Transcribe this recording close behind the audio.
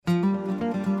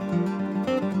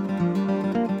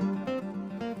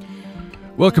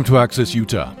Welcome to Access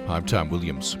Utah. I'm Tom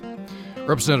Williams.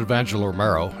 Representative Angela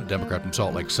Romero, a Democrat from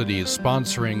Salt Lake City, is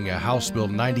sponsoring House Bill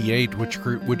 98, which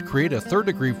would create a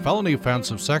third-degree felony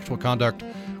offense of sexual conduct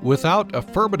without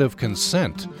affirmative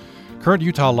consent. Current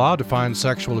Utah law defines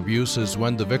sexual abuse as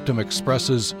when the victim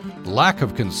expresses lack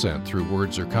of consent through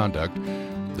words or conduct.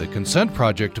 The Consent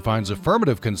Project defines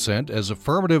affirmative consent as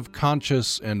affirmative,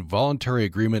 conscious, and voluntary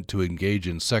agreement to engage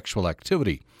in sexual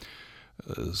activity.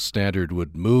 The standard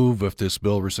would move if this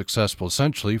bill were successful,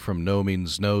 essentially from no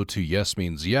means no to yes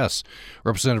means yes.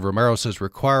 Representative Romero says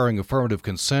requiring affirmative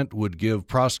consent would give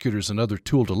prosecutors another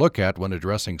tool to look at when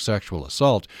addressing sexual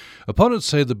assault. Opponents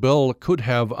say the bill could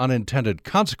have unintended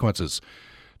consequences.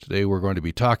 Today we're going to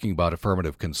be talking about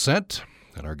affirmative consent,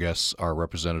 and our guests are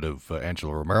Representative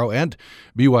Angela Romero and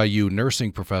BYU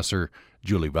nursing professor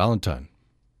Julie Valentine.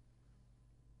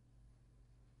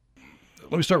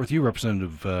 Let me start with you,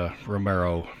 Representative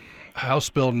Romero. House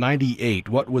Bill 98,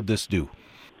 what would this do?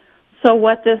 So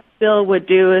what this bill would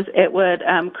do is it would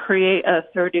create a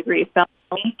third-degree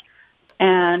felony,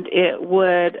 and it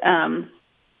would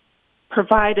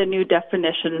provide a new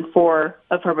definition for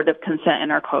affirmative consent in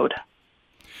our code.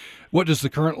 What does the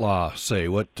current law say?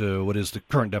 What is the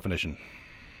current definition?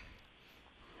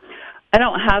 I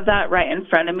don't have that right in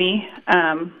front of me.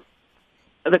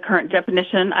 The current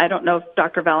definition. I don't know if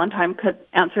Dr. Valentine could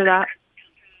answer that.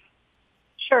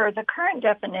 Sure. The current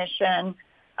definition,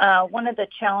 one of the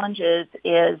challenges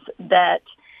is that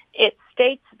it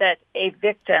states that a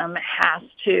victim has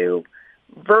to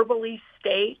verbally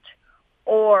state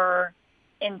or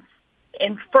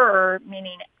infer,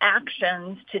 meaning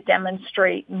actions, to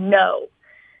demonstrate no.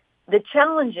 The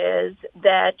challenge is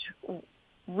that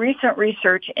recent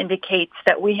research indicates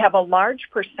that we have a large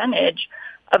percentage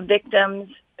of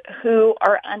victims who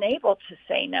are unable to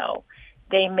say no.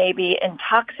 They may be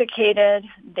intoxicated,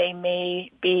 they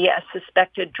may be a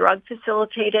suspected drug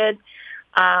facilitated,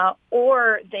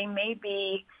 or they may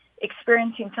be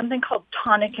experiencing something called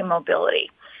tonic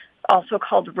immobility, also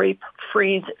called rape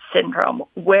freeze syndrome,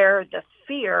 where the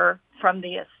fear from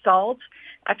the assault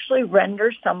actually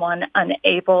renders someone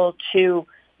unable to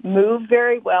move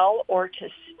very well or to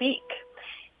speak.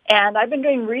 And I've been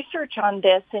doing research on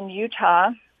this in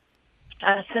Utah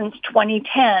since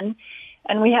 2010,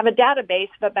 and we have a database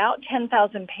of about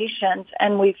 10,000 patients,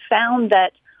 and we've found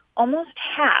that almost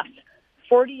half,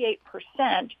 48%,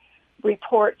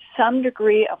 report some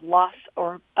degree of loss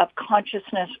or of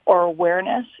consciousness or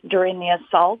awareness during the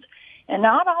assault. And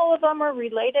not all of them are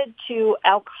related to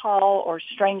alcohol or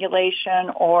strangulation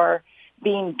or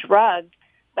being drugged,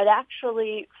 but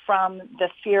actually from the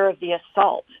fear of the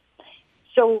assault.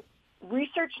 So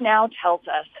research now tells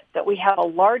us that we have a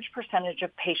large percentage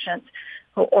of patients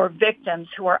or victims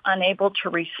who are unable to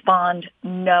respond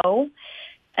no.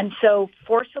 And so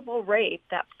forcible rape,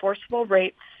 that forcible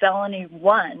rape felony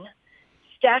 1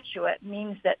 statute,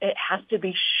 means that it has to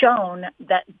be shown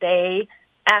that they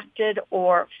acted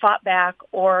or fought back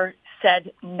or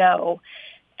said no.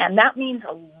 And that means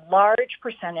a large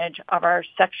percentage of our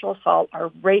sexual assault,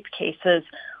 our rape cases,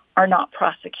 are not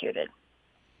prosecuted.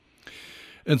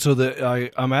 And so I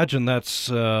imagine that's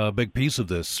a big piece of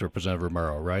this, Representative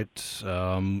Romero, right?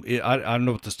 I don't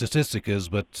know what the statistic is,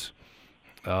 but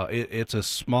it's a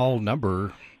small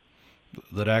number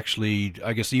that actually,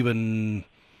 I guess, even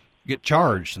get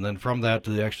charged, and then from that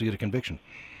they actually get a conviction.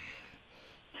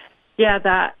 Yeah,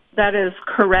 that is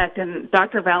correct. And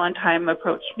Dr. Valentine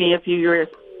approached me a few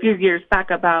years back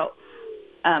about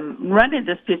running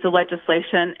this piece of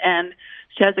legislation, and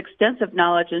she has extensive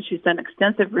knowledge, and she's done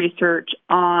extensive research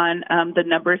on the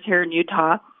numbers here in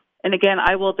Utah. And again,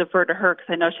 I will defer to her because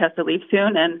I know she has to leave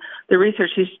soon, and the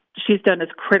research she's done is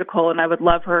critical, and I would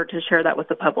love her to share that with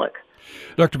the public.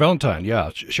 Dr. Valentine,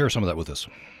 share some of that with us.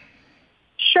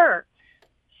 Sure.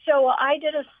 So I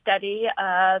did a study.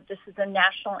 This is a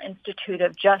National Institute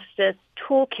of Justice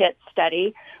toolkit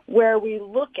study where we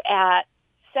look at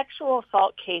sexual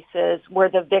assault cases where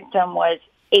the victim was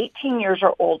 18 years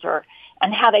or older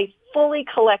and had a fully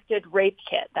collected rape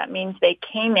kit. That means they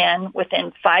came in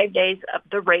within 5 days of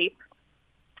the rape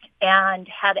and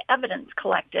had evidence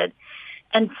collected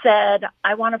and said,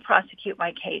 I want to prosecute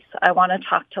my case. I want to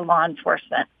talk to law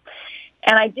enforcement.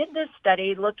 And I did this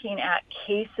study looking at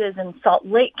cases in Salt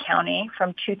Lake County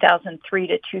from 2003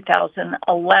 to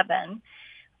 2011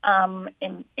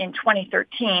 in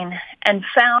 2013, and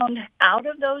found out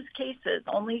of those cases,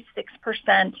 only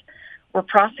 6% were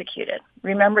prosecuted.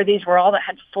 Remember, these were all that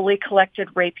had fully collected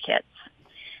rape kits.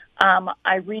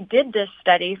 I redid this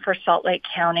study for Salt Lake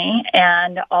County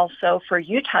and also for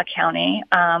Utah County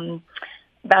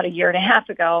about a year and a half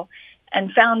ago,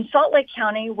 and found Salt Lake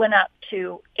County went up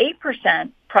to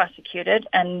 8% prosecuted,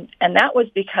 and that was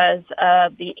because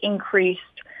of the increased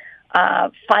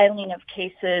filing of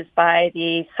cases by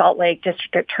the Salt Lake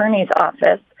District Attorney's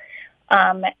Office,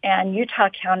 and Utah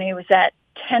County was at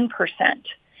 10%.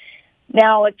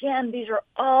 Now, again, these are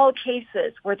all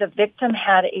cases where the victim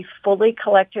had a fully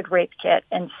collected rape kit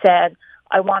and said,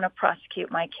 I want to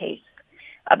prosecute my case.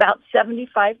 About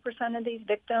 75% of these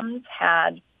victims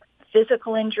had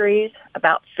physical injuries.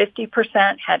 About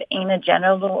 50% had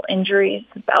anogenital injuries.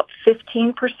 About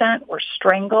 15% were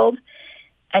strangled.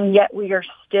 And yet we are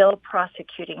still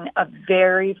prosecuting a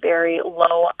very, very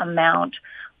low amount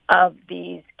of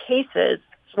these cases.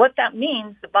 So what that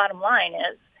means, the bottom line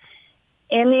is,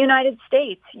 in the United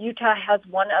States, Utah has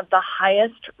one of the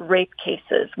highest rape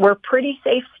cases. We're a pretty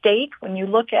safe state when you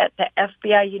look at the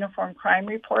FBI Uniform Crime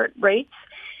Report rates,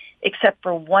 except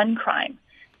for one crime,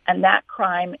 and that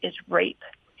crime is rape.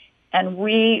 And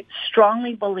we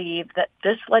strongly believe that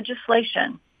this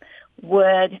legislation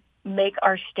would make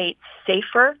our state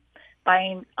safer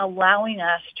by allowing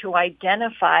us to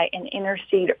identify and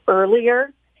intercede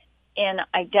earlier in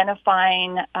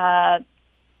identifying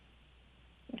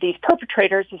these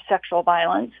perpetrators of sexual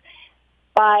violence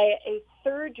by a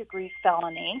third-degree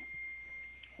felony,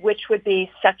 which would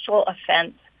be sexual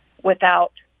offense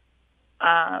without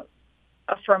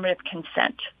affirmative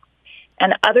consent.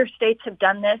 And other states have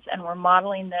done this, and we're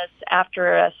modeling this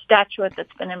after a statute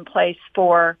that's been in place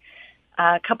for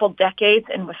a couple decades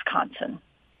in Wisconsin.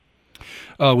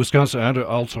 Wisconsin, I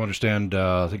also understand,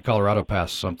 I think Colorado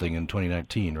passed something in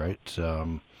 2019, right?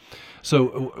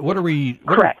 So what are we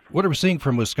seeing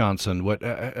from Wisconsin? What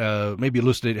maybe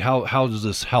elucidate how does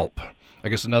this help? I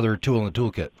guess another tool in the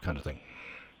toolkit kind of thing.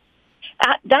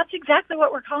 That's exactly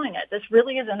what we're calling it. This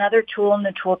really is another tool in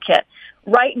the toolkit.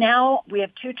 Right now, we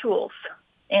have two tools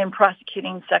in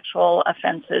prosecuting sexual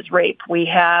offenses, rape. We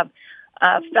have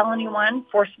felony 1,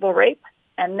 forcible rape,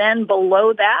 and then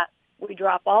below that, we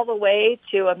drop all the way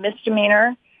to a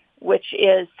misdemeanor, which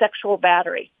is sexual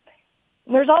battery.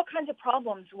 There's all kinds of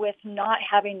problems with not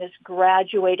having this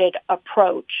graduated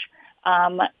approach.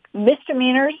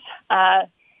 Misdemeanors,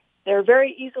 they're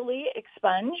very easily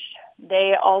expunged.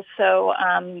 They also,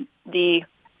 the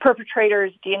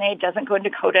perpetrator's DNA doesn't go into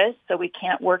CODIS, so we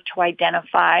can't work to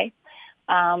identify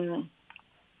if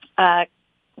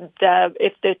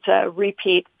it's a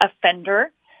repeat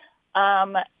offender.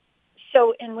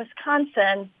 So in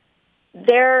Wisconsin,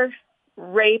 their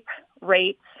rape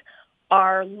rates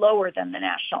are lower than the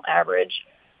national average.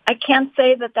 I can't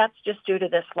say that that's just due to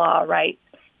this law, right?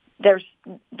 There's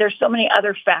so many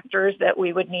other factors that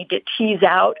we would need to tease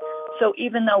out. So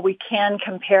even though we can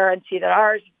compare and see that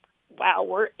ours, wow,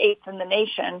 we're 8th in the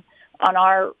nation on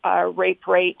our rape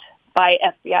rate by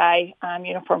FBI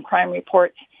Uniform Crime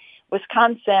Reports,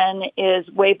 Wisconsin is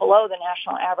way below the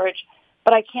national average.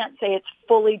 But I can't say it's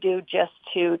fully due just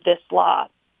to this law.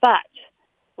 But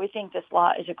we think this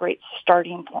law is a great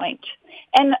starting point.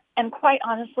 And quite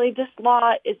honestly, this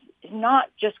law is not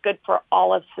just good for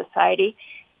all of society.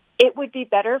 It would be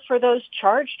better for those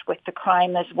charged with the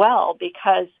crime as well,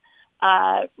 because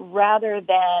rather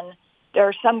than there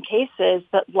are some cases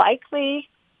that likely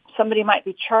somebody might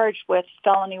be charged with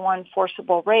felony 1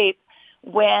 forcible rape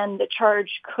when the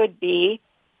charge could be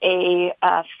a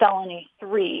felony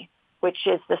 3, which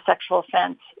is the sexual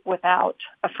offense without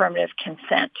affirmative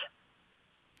consent.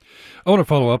 I want to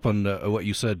follow up on what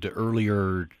you said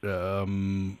earlier.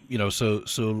 So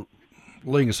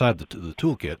laying aside the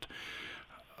toolkit,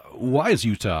 why is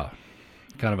Utah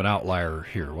kind of an outlier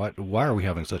here? Why are we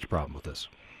having such a problem with this?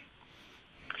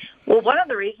 Well, one of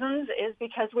the reasons is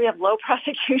because we have low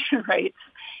prosecution rates.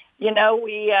 You know,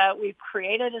 we've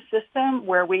created a system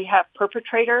where we have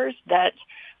perpetrators that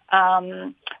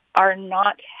are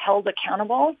not held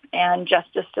accountable, and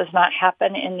justice does not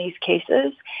happen in these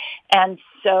cases. And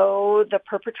so the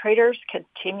perpetrators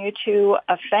continue to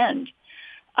offend.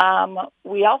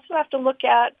 We also have to look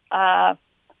at how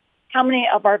many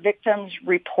of our victims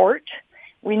report.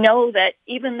 We know that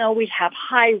even though we have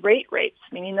high rate rates,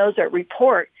 meaning those that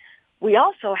report, we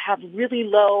also have really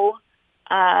low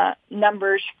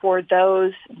numbers for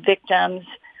those victims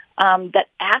that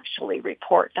actually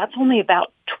report. That's only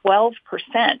about 12%.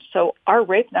 So our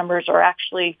rape numbers are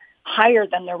actually higher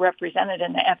than they're represented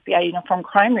in the FBI Uniform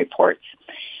Crime Reports.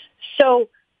 So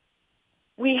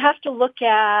we have to look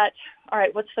at, all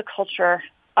right, what's the culture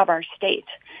of our state?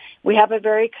 We have a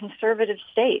very conservative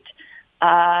state.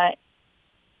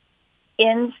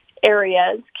 In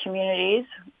areas, communities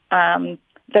that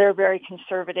are very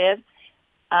conservative,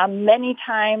 many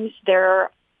times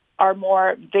there are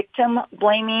more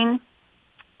victim-blaming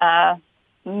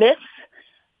myths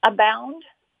abound,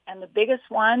 and the biggest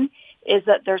one is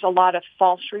that there's a lot of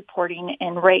false reporting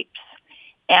in rapes.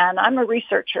 And I'm a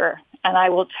researcher, and I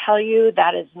will tell you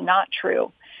that is not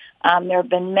true. There have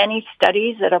been many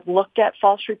studies that have looked at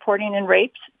false reporting in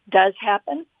rapes. It does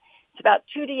happen. It's about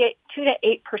 2 to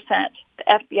 8%. The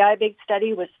FBI big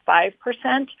study was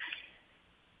 5%.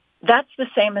 That's the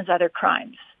same as other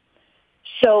crimes.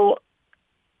 So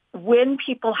when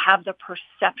people have the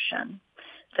perception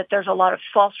that there's a lot of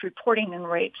false reporting in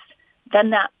rapes,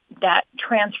 then that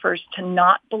transfers to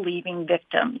not believing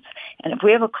victims. And if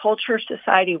we have a culture,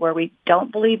 society where we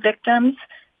don't believe victims,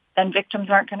 then victims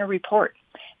aren't going to report.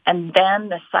 And then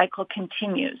the cycle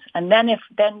continues. And then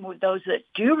with those that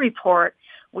do report,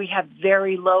 we have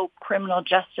very low criminal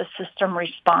justice system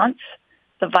response.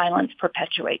 The violence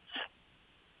perpetuates.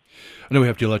 I know we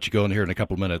have to let you go in here in a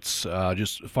couple of minutes.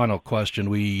 Just a final question.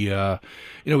 We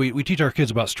teach our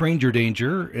kids about stranger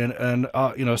danger, and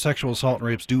sexual assault and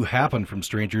rapes do happen from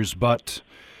strangers. But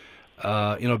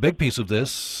a big piece of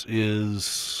this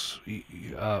is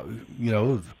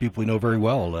people we know very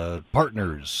well,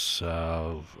 partners,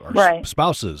 our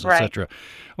spouses, etc.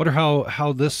 I wonder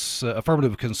how this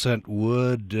affirmative consent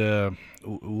would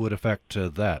affect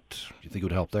that. Do you think it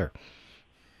would help there?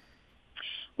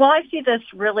 Well, I see this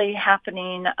really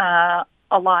happening a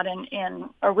lot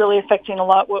or really affecting a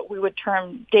lot what we would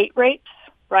term date rapes,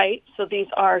 right? So these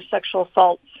are sexual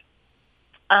assaults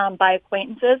by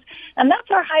acquaintances, and that's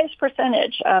our highest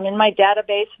percentage. In my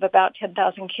database of about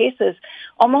 10,000 cases,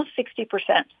 almost 60%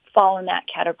 fall in that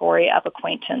category of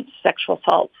acquaintance sexual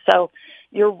assault. So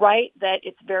you're right that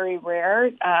it's very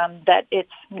rare that it's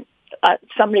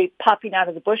somebody popping out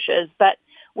of the bushes, but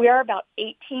we are about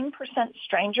 18%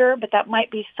 stranger, but that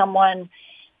might be someone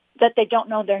that they don't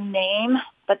know their name,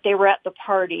 but they were at the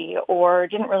party or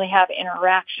didn't really have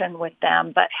interaction with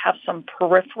them, but have some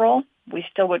peripheral. We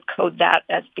still would code that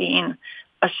as being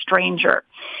a stranger.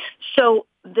 So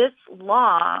this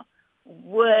law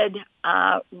would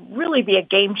really be a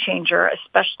game changer,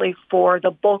 especially for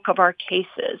the bulk of our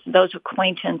cases, those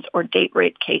acquaintance or date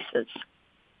rape cases.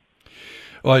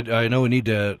 Well, I know we need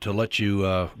to let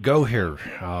you go here.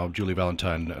 Julie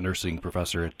Valentine, a nursing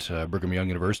professor at Brigham Young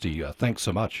University. Thanks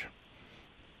so much.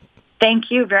 Thank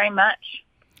you very much.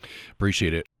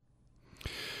 Appreciate it.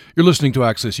 You're listening to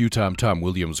Access Utah. I'm Tom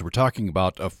Williams. We're talking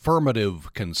about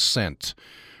affirmative consent.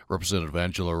 Representative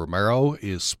Angela Romero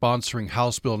is sponsoring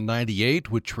House Bill 98,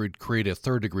 which would create a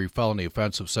third-degree felony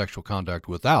offense of sexual conduct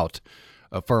without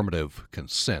affirmative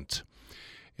consent.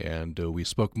 And we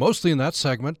spoke mostly in that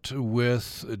segment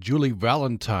with Julie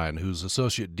Valentine, who's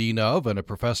Associate Dean of and a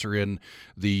professor in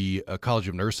the College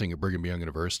of Nursing at Brigham Young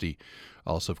University.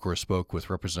 Also, of course, spoke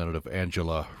with Representative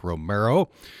Angela Romero.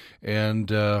 And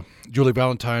Julie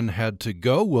Valentine had to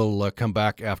go. We'll come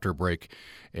back after a break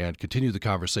and continue the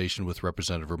conversation with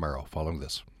Representative Romero following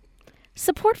this.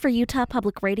 Support for Utah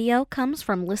Public Radio comes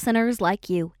from listeners like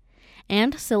you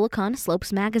and Silicon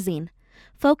Slopes Magazine,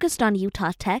 focused on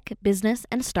Utah tech, business,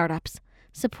 and startups,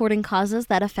 supporting causes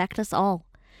that affect us all.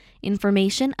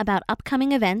 Information about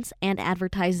upcoming events and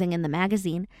advertising in the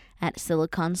magazine at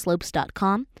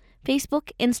siliconslopes.com,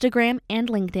 Facebook, Instagram, and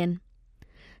LinkedIn.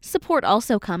 Support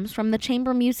also comes from the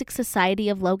Chamber Music Society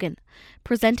of Logan,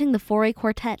 presenting the Fauré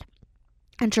Quartet,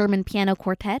 a German piano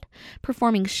quartet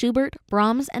performing Schubert,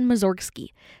 Brahms, and Mussorgsky,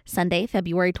 Sunday,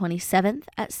 February 27th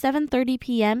at 7:30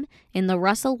 p.m. in the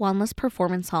Russell Wanless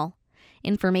Performance Hall.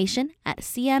 Information at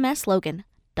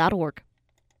cmslogan.org.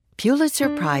 Pulitzer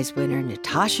Prize winner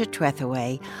Natasha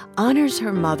Trethewey honors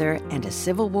her mother and a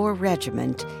Civil War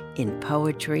regiment in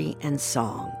poetry and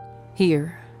song.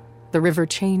 Here, the river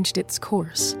changed its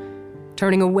course,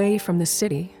 turning away from the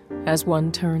city as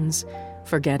one turns,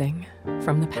 forgetting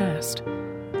from the past.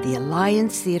 The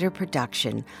Alliance Theater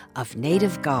production of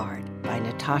Native Guard by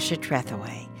Natasha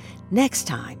Trethewey, next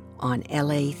time on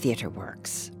LA Theater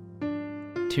Works.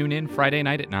 Tune in Friday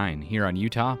night at 9 here on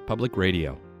Utah Public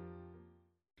Radio.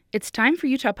 It's time for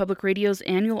Utah Public Radio's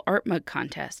annual Art Mug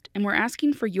Contest, and we're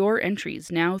asking for your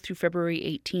entries now through February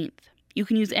 18th. You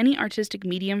can use any artistic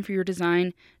medium for your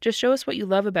design. Just show us what you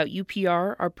love about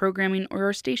UPR, our programming, or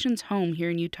our station's home here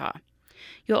in Utah.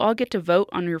 You'll all get to vote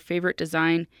on your favorite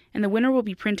design, and the winner will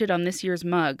be printed on this year's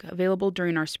mug, available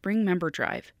during our spring member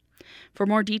drive. For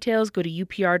more details, go to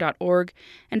upr.org,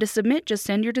 and to submit, just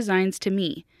send your designs to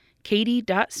me,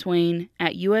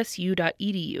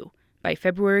 katie.swain@usu.edu, by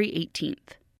February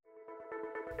 18th.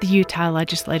 The Utah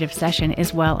legislative session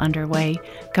is well underway.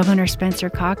 Governor Spencer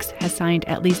Cox has signed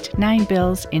at least 9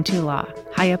 bills into law.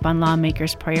 High up on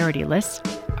lawmakers' priority lists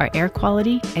are air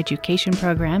quality, education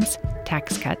programs,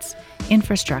 tax cuts,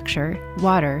 infrastructure,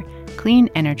 water, clean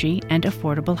energy, and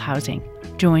affordable housing.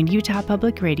 Join Utah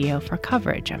Public Radio for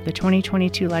coverage of the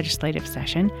 2022 legislative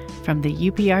session from the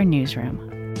UPR newsroom.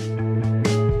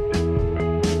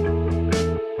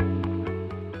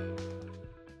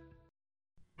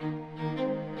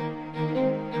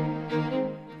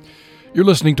 You're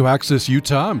listening to Access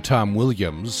Utah. I'm Tom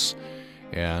Williams,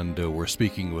 and we're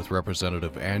speaking with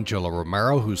Representative Angela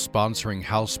Romero, who's sponsoring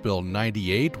House Bill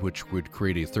 98, which would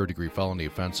create a third-degree felony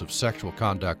offense of sexual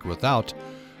conduct without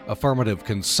affirmative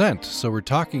consent. So we're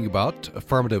talking about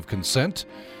affirmative consent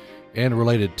and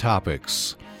related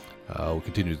topics. We'll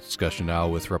continue the discussion now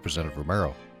with Representative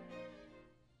Romero.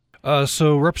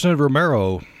 So Representative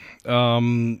Romero,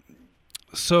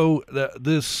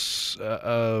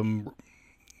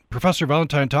 Professor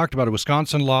Valentine talked about a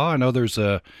Wisconsin law. I know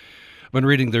I've been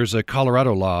reading there's a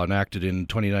Colorado law enacted in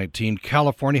 2019.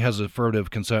 California has an affirmative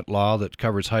consent law that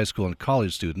covers high school and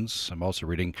college students. I'm also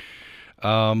reading.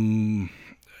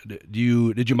 Did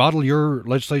you model your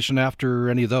legislation after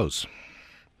any of those?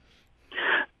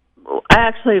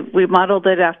 We modeled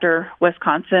it after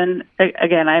Wisconsin.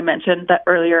 Again, I mentioned that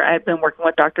earlier I've been working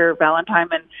with Dr. Valentine,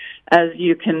 and as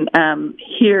you can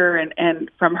hear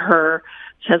and from her,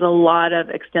 she has a lot of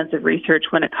extensive research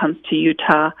when it comes to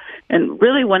Utah. And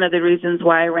really one of the reasons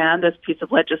why I ran this piece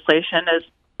of legislation is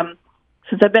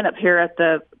since I've been up here at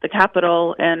the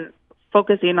Capitol and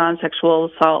focusing on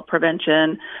sexual assault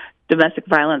prevention, domestic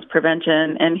violence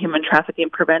prevention, and human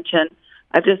trafficking prevention,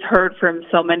 I've just heard from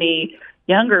so many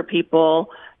younger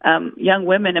people, young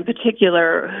women in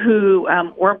particular, who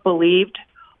weren't believed,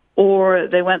 or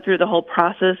they went through the whole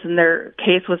process and their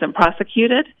case wasn't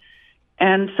prosecuted.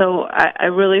 And so I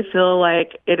really feel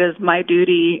like it is my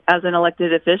duty as an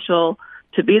elected official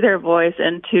to be their voice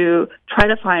and to try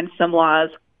to find some laws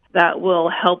that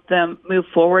will help them move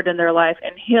forward in their life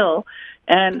and heal.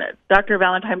 And Dr.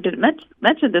 Valentine didn't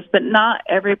mention this, but not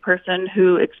every person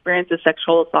who experiences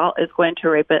sexual assault is going to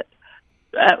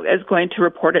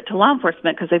report it to law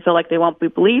enforcement because they feel like they won't be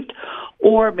believed,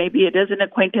 or maybe it is an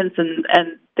acquaintance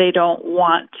and they don't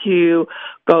want to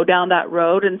go down that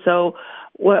road. And so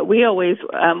what we always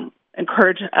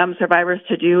encourage survivors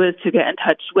to do is to get in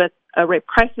touch with a rape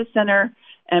crisis center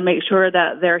and make sure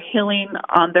that they're healing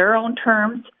on their own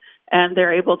terms and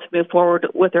they're able to move forward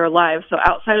with their lives. So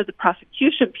outside of the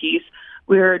prosecution piece,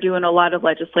 we're doing a lot of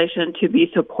legislation to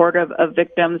be supportive of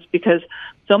victims because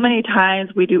so many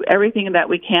times we do everything that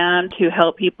we can to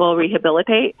help people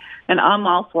rehabilitate, and I'm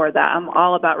all for that. I'm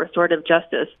all about restorative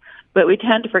justice. But we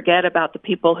tend to forget about the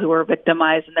people who were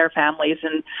victimized and their families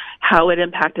and how it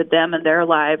impacted them and their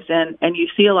lives. And you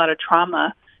see a lot of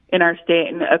trauma in our state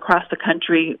and across the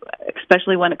country,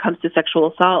 especially when it comes to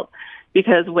sexual assault,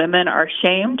 because women are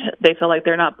shamed. They feel like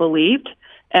they're not believed.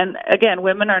 And again,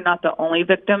 women are not the only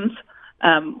victims.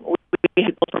 We see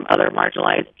people from other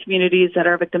marginalized communities that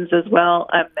are victims as well.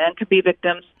 Men could be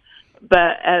victims.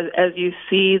 But as you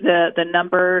see the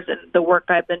numbers and the work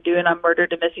I've been doing on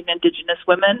murdered and missing Indigenous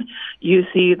women, you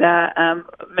see that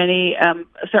many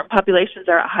certain populations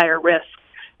are at higher risk.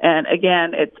 And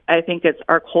again, I think it's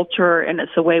our culture and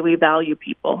it's the way we value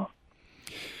people.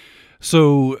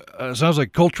 So it sounds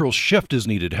like cultural shift is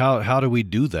needed. How do we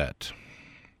do that?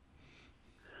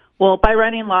 Well, by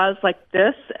running laws like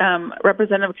this,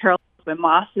 Representative Carol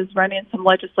Moss is running some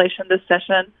legislation this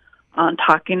session on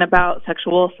talking about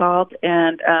sexual assault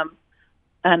and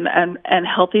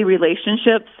healthy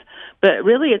relationships. But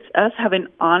really, it's us having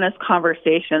honest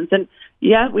conversations. And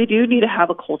yeah, we do need to have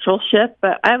a cultural shift.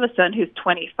 But I have a son who's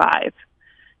 25.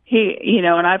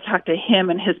 And I've talked to him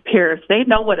and his peers. They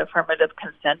know what affirmative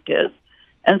consent is.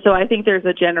 And so I think there's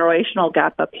a generational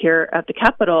gap up here at the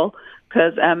Capitol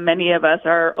because many of us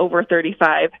are over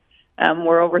 35.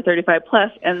 We're over 35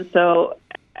 plus. And so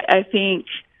I think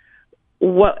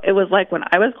what it was like when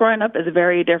I was growing up is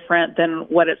very different than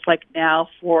what it's like now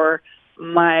for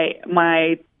my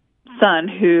son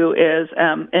who is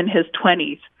in his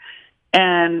 20s.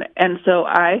 And so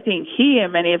I think he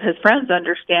and many of his friends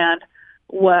understand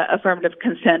what affirmative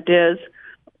consent is,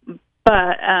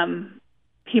 but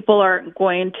people aren't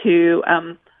going to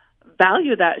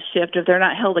value that shift if they're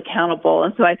not held accountable.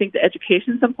 And so I think the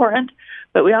education is important,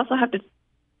 but we also have to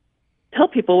tell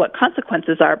people what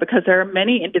consequences are because there are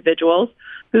many individuals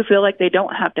who feel like they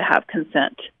don't have to have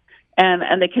consent.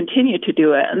 And they continue to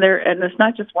do it. And it's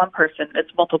not just one person, it's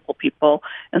multiple people.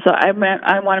 And so I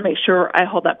want to make sure I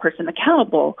hold that person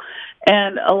accountable.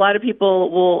 And a lot of people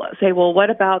will say, well,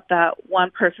 what about that one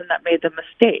person that made the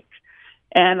mistake?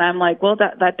 And I'm like, well,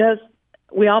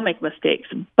 we all make mistakes.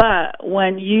 But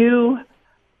when you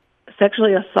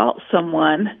sexually assault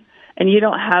someone and you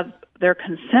don't have their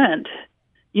consent,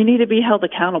 you need to be held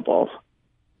accountable.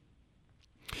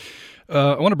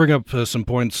 I want to bring up some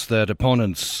points that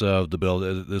opponents of the bill.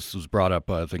 This was brought up,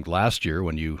 I think, last year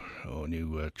when you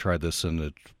tried this, and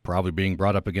it's probably being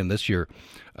brought up again this year.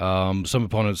 Some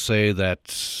opponents say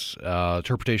that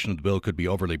interpretation of the bill could be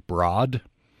overly broad,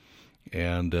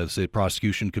 and say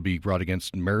prosecution could be brought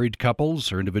against married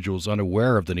couples or individuals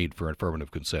unaware of the need for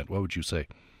affirmative consent. What would you say?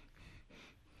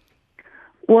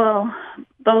 Well,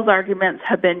 those arguments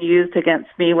have been used against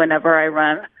me whenever I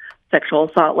run sexual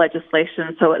assault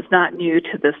legislation, so it's not new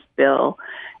to this bill.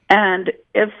 And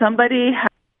if somebody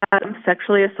has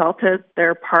sexually assaulted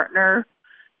their partner,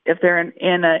 if they're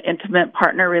in an intimate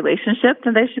partner relationship,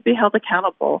 then they should be held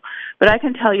accountable. But I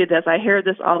can tell you this, I hear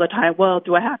this all the time, well,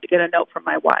 do I have to get a note from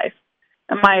my wife?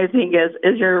 And my thing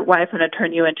is your wife going to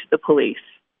turn you into the police?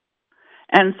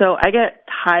 And so I get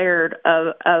tired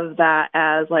of that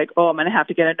as like, oh, I'm going to have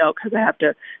to get a note because I have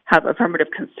to have affirmative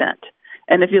consent.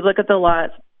 And if you look at the law,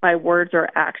 it's by words or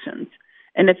actions.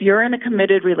 And if you're in a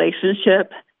committed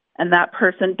relationship and that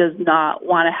person does not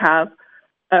want to have,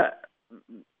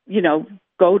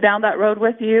 go down that road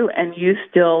with you, and you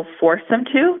still force them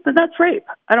to, then that's rape.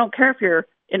 I don't care if you're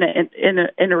in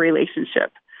a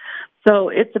relationship. So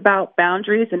it's about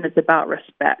boundaries and it's about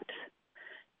respect.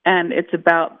 And it's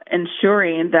about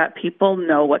ensuring that people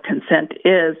know what consent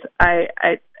is. I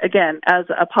again, as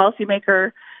a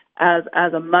policymaker, as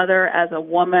a mother, as a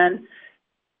woman,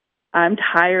 I'm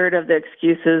tired of the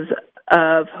excuses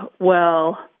of,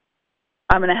 well,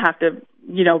 I'm going to have to,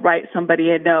 write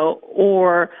somebody a note,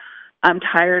 or I'm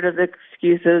tired of the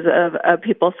excuses of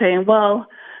people saying, well,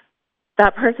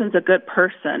 that person's a good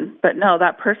person, but no,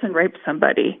 that person raped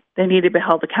somebody. They need to be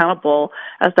held accountable.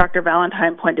 As Dr.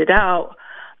 Valentine pointed out,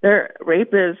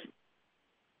 rape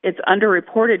it's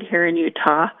underreported here in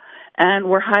Utah, and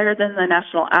we're higher than the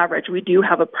national average. We do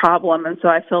have a problem, and so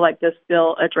I feel like this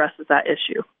bill addresses that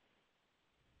issue.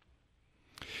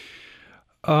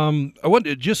 I want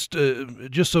to just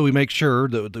so we make sure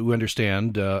that we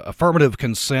understand, affirmative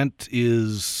consent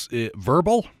is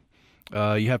verbal.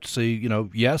 You have to say,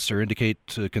 yes, or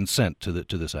indicate consent to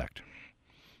this act.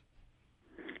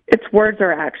 It's words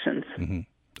or actions. Mm-hmm.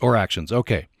 Or actions.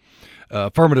 Okay.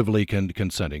 Affirmatively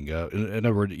consenting. In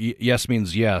other words, yes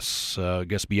means yes. I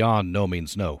guess beyond no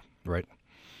means no, right?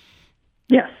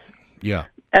 Yes. Yeah.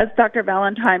 As Dr.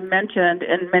 Valentine mentioned,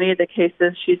 in many of the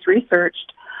cases she's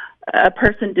researched, a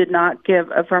person did not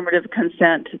give affirmative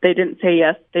consent. They didn't say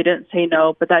yes, they didn't say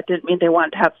no, but that didn't mean they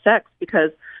wanted to have sex because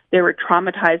they were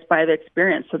traumatized by the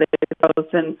experience. So they chose,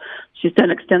 and she's done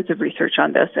extensive research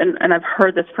on this. And I've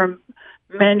heard this from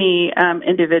many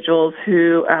individuals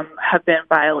who have been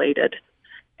violated.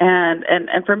 And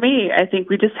for me, I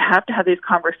think we just have to have these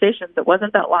conversations. It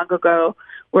wasn't that long ago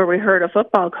where we heard a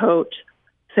football coach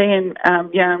saying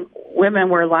young women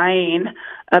were lying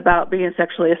about being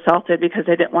sexually assaulted because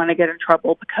they didn't want to get in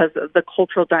trouble because of the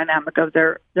cultural dynamic of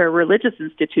their religious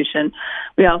institution.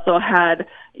 We also had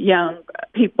young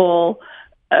people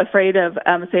afraid of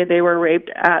saying they were raped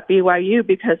at BYU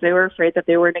because they were afraid that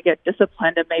they were going to get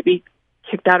disciplined and maybe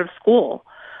kicked out of school.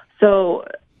 So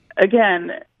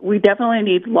again, we definitely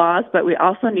need laws, but we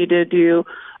also need to do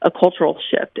a cultural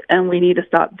shift, and we need to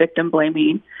stop victim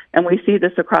blaming. And we see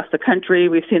this across the country.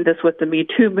 We've seen this with the Me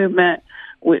Too movement.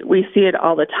 We see it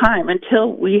all the time.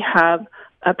 Until we have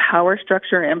a power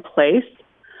structure in place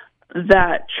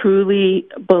that truly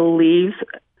believes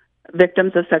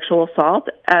victims of sexual assault,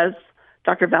 as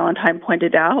Dr. Valentine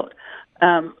pointed out,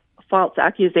 false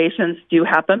accusations do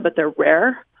happen, but they're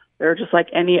rare. They're just like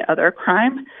any other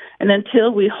crime. And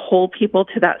until we hold people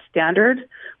to that standard,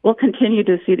 we'll continue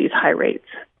to see these high rates.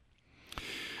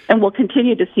 And we'll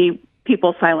continue to see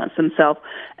people silence themselves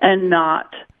and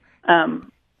not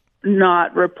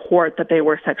report that they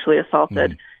were sexually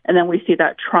assaulted. And then we see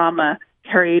that trauma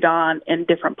carried on in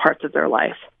different parts of their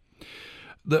life.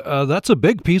 That's a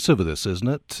big piece of this, isn't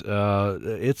it?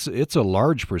 It's a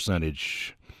large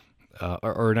percentage.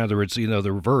 Or in other words,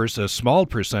 the reverse, a small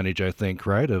percentage, I think,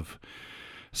 right, of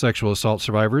sexual assault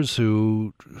survivors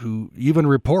who even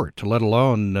report, let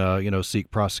alone,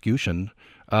 seek prosecution.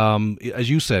 As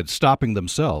you said, stopping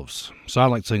themselves,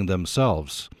 silencing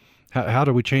themselves. How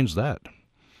do we change that?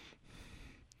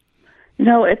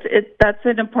 That's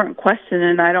an important question,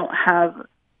 and I don't have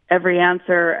every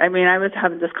answer. I mean, I was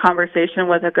having this conversation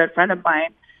with a good friend of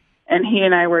mine, and he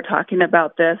and I were talking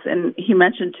about this, and he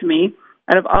mentioned to me,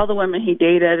 out of all the women he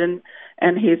dated,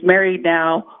 and he's married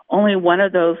now, only one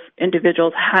of those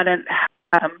individuals hadn't had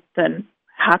something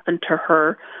happen to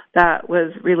her that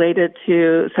was related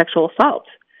to sexual assault.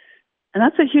 And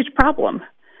that's a huge problem.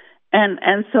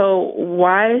 And so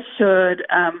why should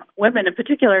women in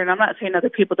particular, and I'm not saying other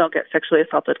people don't get sexually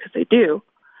assaulted because they do,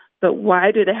 but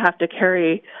why do they have to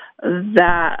carry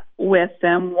that with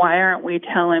them? Why aren't we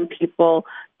telling people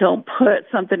don't put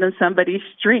something in somebody's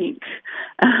drink,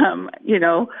 and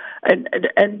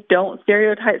don't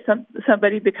stereotype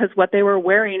somebody because what they were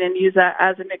wearing and use that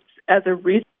as a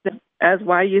reason as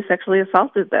why you sexually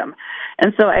assaulted them.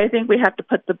 And so I think we have to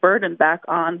put the burden back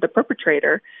on the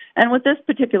perpetrator. And with this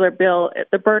particular bill,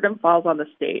 the burden falls on the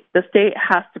state. The state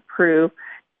has to prove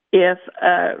if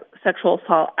a sexual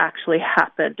assault actually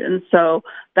happened. And so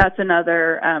that's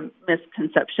another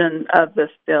misconception of this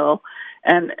bill.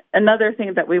 And another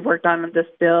thing that we've worked on in this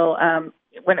bill,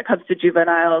 when it comes to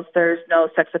juveniles, there's no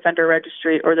sex offender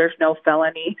registry or there's no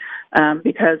felony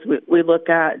because we look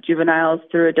at juveniles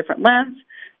through a different lens,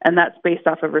 and that's based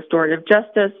off of restorative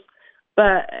justice.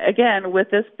 But again,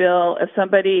 with this bill, if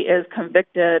somebody is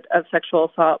convicted of sexual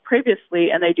assault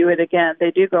previously and they do it again,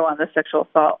 they do go on the sexual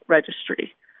assault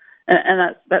registry.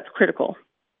 And that's critical.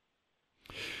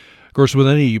 Of course, with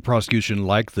any prosecution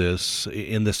like this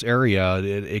in this area,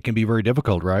 it can be very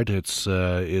difficult, right? It's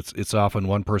often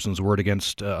one person's word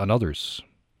against another's.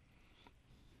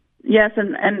 Yes,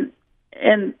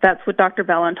 and that's what Dr.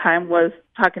 Valentine was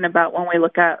talking about when we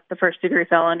look at the first-degree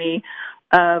felony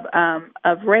of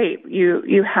rape.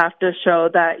 You have to show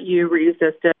that you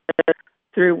resisted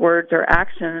through words or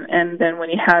action, and then when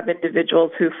you have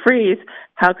individuals who freeze,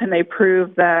 how can they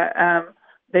prove that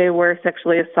they were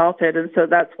sexually assaulted? And so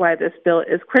that's why this bill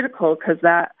is critical, because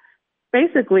that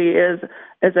basically is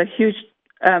a huge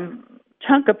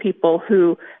chunk of people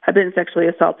who have been sexually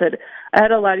assaulted. I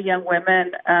had a lot of young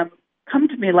women come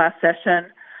to me last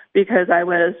session because I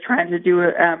was trying to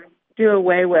do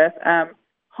away with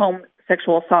home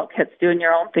sexual assault kits, doing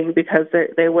your own thing, because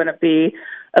they wouldn't be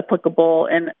applicable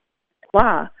in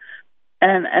law,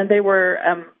 and they were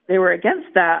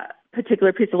against that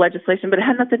particular piece of legislation, but it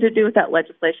had nothing to do with that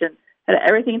legislation. It had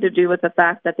everything to do with the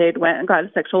fact that they'd went and got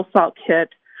a sexual assault kit,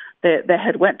 that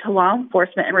had went to law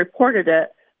enforcement and reported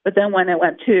it, but then when it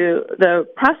went to the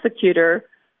prosecutor,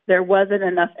 there wasn't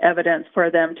enough evidence for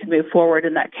them to move forward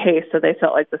in that case, so they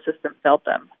felt like the system failed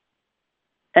them.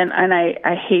 And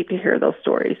I hate to hear those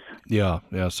stories. Yeah,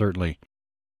 certainly.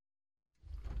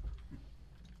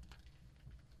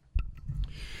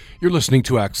 You're listening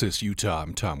to Access Utah.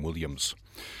 I'm Tom Williams.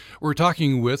 We're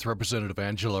talking with Representative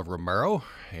Angela Romero,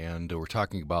 and we're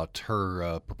talking about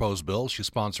her proposed bill. She's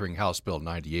sponsoring House Bill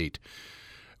 98,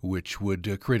 which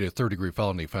would create a third-degree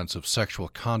felony offense of sexual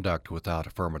conduct without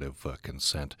affirmative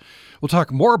consent. We'll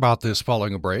talk more about this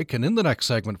following a break, and in the next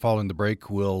segment following the break,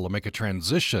 we'll make a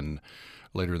transition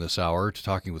later in this hour to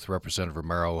talking with Representative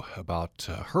Romero about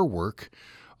her work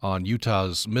on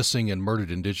Utah's Missing and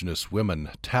Murdered Indigenous Women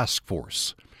Task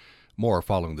Force. More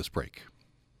following this break.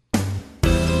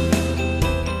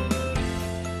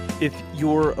 If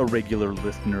you're a regular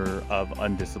listener of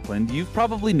Undisciplined, you've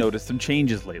probably noticed some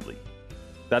changes lately.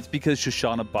 That's because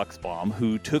Shoshana Bucksbaum,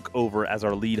 who took over as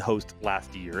our lead host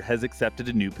last year, has accepted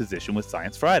a new position with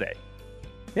Science Friday.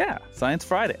 Yeah, Science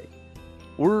Friday.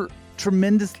 We're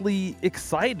tremendously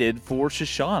excited for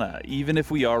Shoshana, even if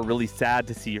we are really sad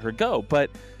to see her go. But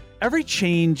every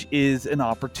change is an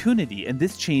opportunity, and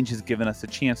this change has given us a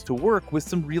chance to work with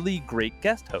some really great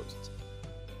guest hosts.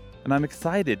 And I'm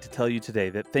excited to tell you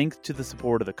today that thanks to the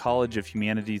support of the College of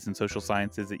Humanities and Social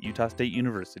Sciences at Utah State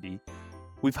University,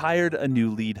 we've hired a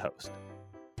new lead host.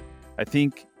 I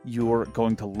think you're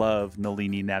going to love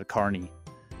Nalini Nadkarni.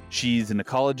 She's an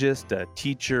ecologist, a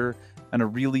teacher, and a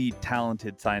really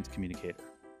talented science communicator.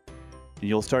 And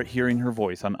you'll start hearing her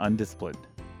voice on Undisciplined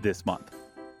this month.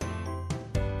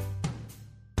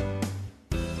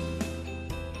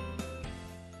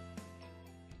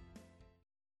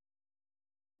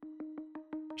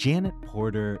 Janet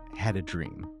Porter had a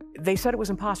dream. They said it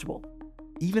was impossible.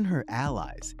 Even her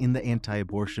allies in the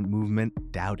anti-abortion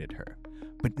movement doubted her.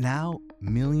 But now,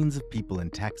 millions of people in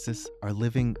Texas are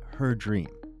living her dream.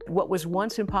 What was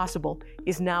once impossible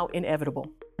is now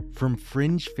inevitable. From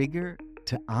fringe figure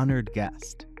to honored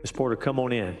guest. Ms. Porter, come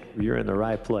on in. You're in the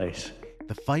right place.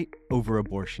 The fight over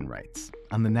abortion rights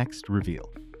on the next Reveal.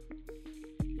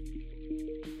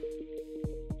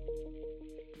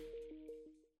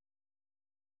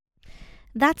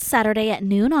 That's Saturday at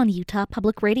noon on Utah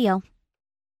Public Radio.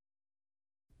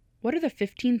 What are the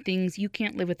 15 things you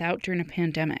can't live without during a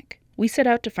pandemic? We set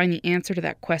out to find the answer to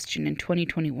that question in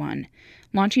 2021,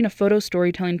 launching a photo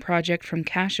storytelling project from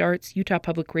Cash Arts, Utah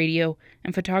Public Radio,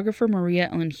 and photographer Maria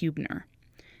Ellen Hubner.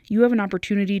 You have an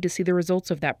opportunity to see the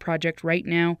results of that project right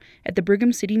now at the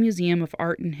Brigham City Museum of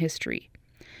Art and History.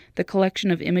 The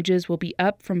collection of images will be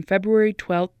up from February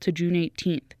 12th to June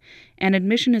 18th, and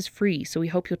admission is free, so we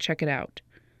hope you'll check it out.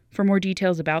 For more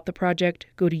details about the project,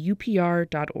 go to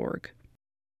upr.org.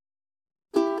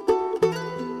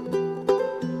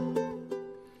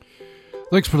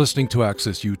 Thanks for listening to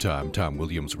Access Utah. I'm Tom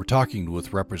Williams. We're talking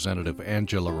with Representative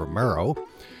Angela Romero.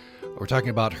 We're talking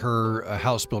about her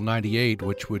House Bill 98,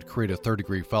 which would create a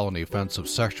third-degree felony offense of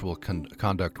sexual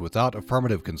conduct without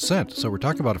affirmative consent. So we're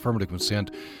talking about affirmative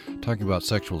consent, talking about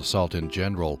sexual assault in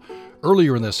general.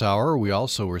 Earlier in this hour, we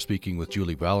also were speaking with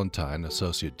Julie Valentine,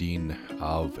 Associate Dean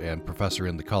of and Professor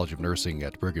in the College of Nursing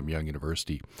at Brigham Young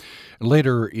University. And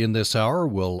later in this hour,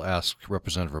 we'll ask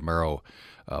Representative Romero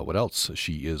what else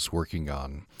she is working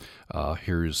on.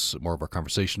 Here's more of our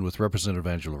conversation with Representative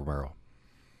Angela Romero.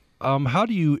 How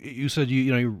do you said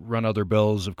you run other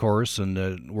bills, of course,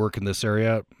 and work in this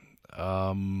area.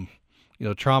 Trauma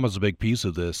is a big piece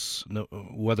of this,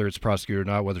 whether it's prosecuted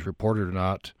or not, whether it's reported or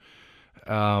not.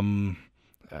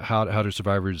 How do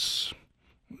survivors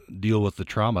deal with the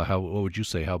trauma? What would you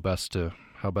say? How best to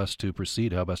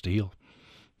proceed? How best to heal?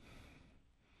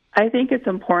 I think it's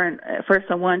important for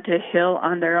someone to heal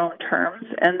on their own terms,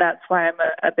 and that's why I'm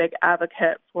a big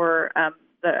advocate for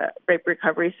the Rape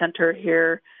Recovery Center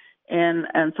here in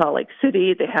Salt Lake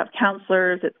City. They have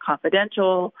counselors. It's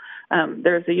confidential.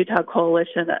 There's a Utah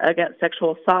Coalition Against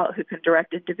Sexual Assault who can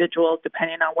direct individuals,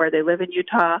 depending on where they live in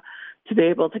Utah, to be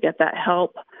able to get that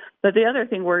help. But the other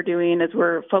thing we're doing is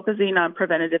we're focusing on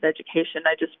preventative education.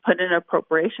 I just put in an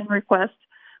appropriation request,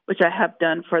 which I have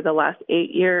done for the last 8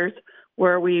 years,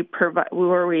 where we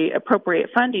appropriate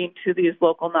funding to these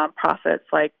local nonprofits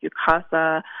like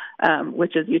UCASA,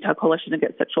 which is Utah Coalition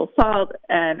Against Sexual Assault,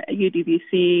 and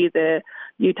UDVC, the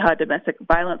Utah Domestic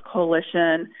Violence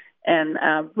Coalition, and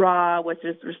RAW, which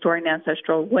is Restoring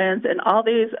Ancestral Winds, and all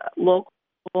these local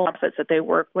nonprofits that they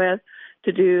work with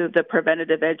to do the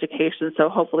preventative education. So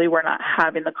hopefully we're not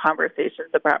having the conversations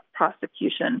about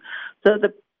prosecution. So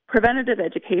the preventative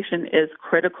education is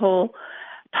critical.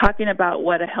 Talking about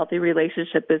what a healthy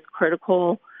relationship is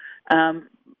critical,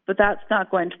 but that's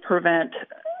not going to prevent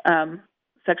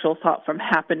sexual assault from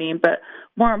happening. But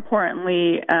more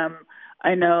importantly,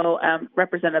 I know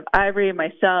Representative Ivory,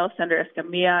 myself, Senator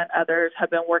Escamilla, and others have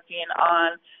been working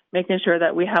on making sure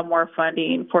that we have more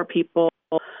funding for people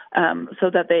so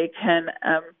that they can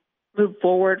move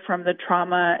forward from the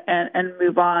trauma and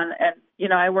move on. And,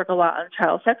 I work a lot on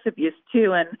child sex abuse,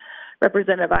 too, and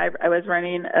Representative Ivory, I was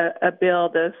running a bill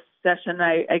this session.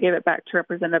 I gave it back to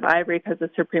Representative Ivory because the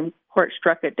Supreme Court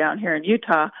struck it down here in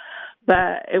Utah.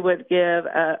 But it would give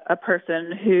a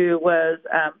person who was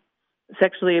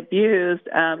sexually abused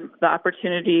the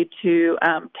opportunity to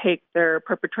take their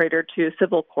perpetrator to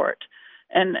civil court.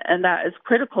 And that is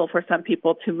critical for some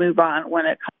people to move on when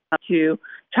it comes to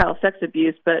child sex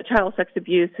abuse. But child sex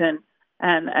abuse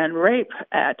and rape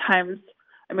at times,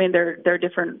 there are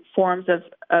different forms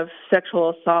of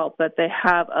sexual assault, but they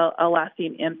have a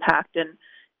lasting impact.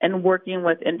 And working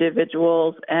with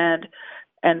individuals and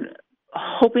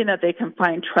hoping that they can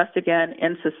find trust again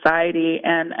in society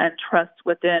and trust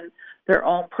within their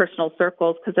own personal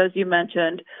circles. Because as you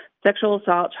mentioned, sexual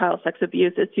assault, child sex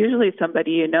abuse, it's usually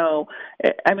somebody you know.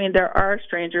 There are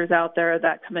strangers out there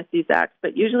that commit these acts,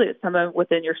 but usually it's someone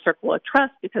within your circle of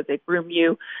trust because they groom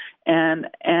you and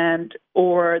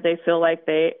or they feel like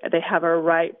they have a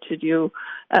right to do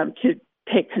to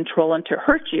take control and to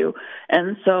hurt you.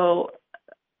 And so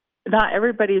not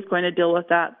everybody is going to deal with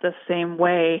that the same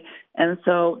way. And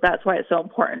so that's why it's so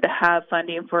important to have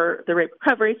funding for the Rape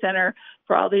Recovery Center,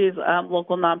 for all these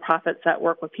local nonprofits that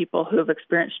work with people who have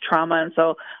experienced trauma. And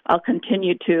so I'll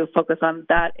continue to focus on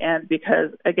that end because,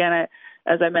 again,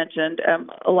 as I mentioned,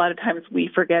 a lot of times we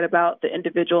forget about the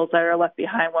individuals that are left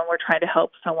behind when we're trying to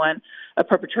help someone, a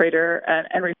perpetrator,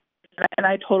 and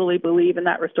I totally believe in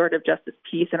that restorative justice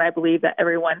piece, and I believe that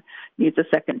everyone needs a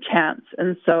second chance.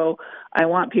 And so I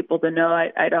want people to know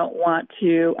I don't want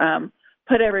to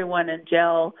put everyone in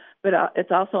jail, but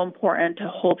it's also important to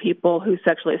hold people who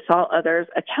sexually assault others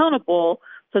accountable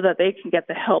so that they can get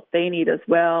the help they need as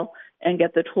well and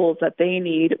get the tools that they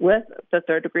need with the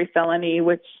third-degree felony,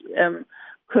 which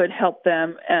could help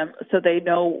them so they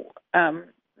know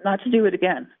not to do it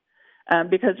again.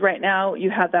 Because right now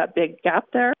you have that big gap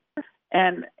there.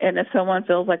 And if someone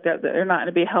feels like they're not going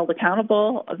to be held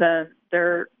accountable, then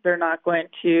they're not going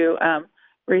to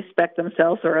respect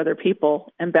themselves or other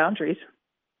people and boundaries.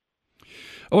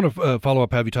 I want to follow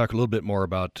up, have you talk a little bit more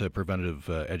about preventative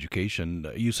education.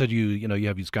 You said you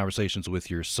have these conversations with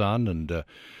your son, and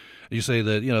you say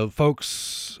that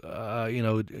folks,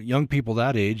 young people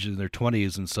that age in their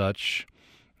 20s and such,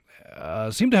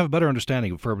 seem to have a better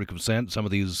understanding of affirmative consent. Some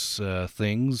of these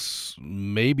things,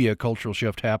 maybe a cultural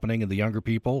shift happening in the younger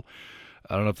people.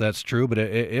 I don't know if that's true, but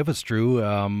if it's true,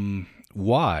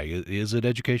 why? Is it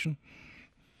education?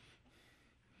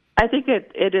 I think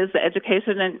it is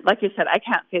education, and like you said, I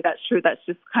can't say that's true. That's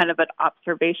just kind of an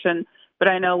observation. But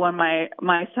I know when my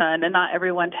son, and not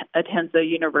everyone attends the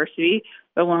university,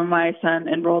 but when my son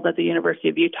enrolled at the University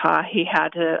of Utah, he had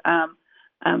to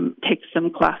take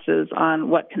some classes on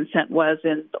what consent was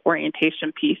in the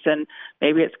orientation piece, and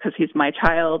maybe it's because he's my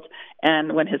child,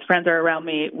 and when his friends are around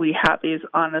me, we have these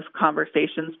honest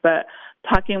conversations. But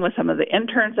talking with some of the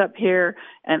interns up here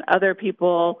and other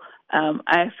people,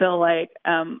 I feel like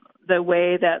the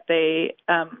way that they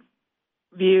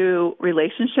view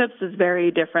relationships is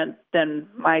very different than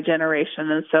my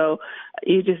generation, and so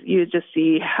you just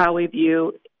see how we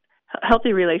view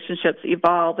healthy relationships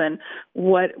evolve and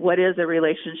what is a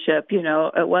relationship. You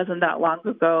know, it wasn't that long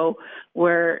ago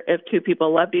where if two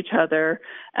people loved each other,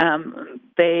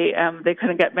 they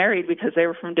couldn't get married because they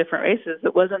were from different races.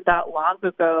 It wasn't that long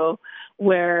ago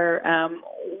where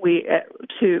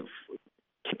two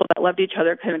people that loved each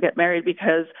other couldn't get married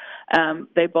because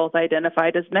they both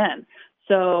identified as men.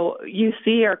 So you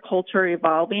see our culture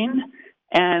evolving,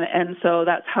 and so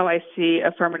that's how I see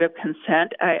affirmative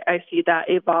consent. I see that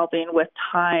evolving with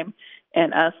time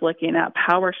and us looking at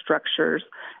power structures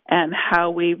and how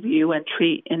we view and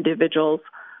treat individuals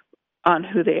on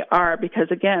who they are. Because,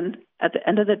 again, at the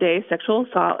end of the day, sexual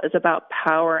assault is about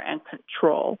power and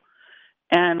control,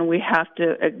 and we have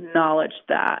to acknowledge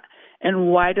that. And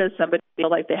why does somebody feel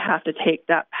like they have to take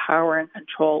that power and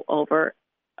control over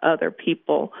other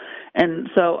people? And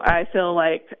so I feel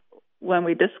like when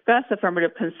we discuss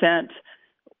affirmative consent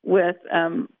with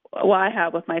I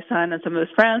have with my son and some of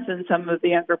his friends and some of the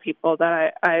younger people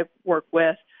that I work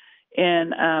with,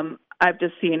 and I've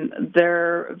just seen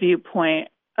their viewpoint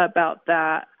about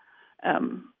that.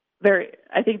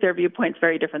 I think their viewpoint's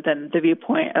very different than the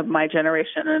viewpoint of my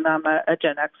generation, and I'm a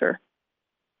Gen Xer.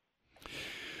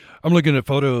 I'm looking at a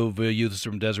photo of you. This is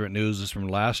from Deseret News. This is from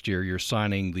last year. You're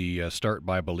signing the Start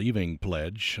by Believing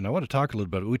pledge. And I want to talk a little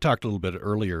bit. We talked a little bit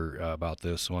earlier about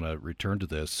this. I want to return to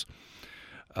this.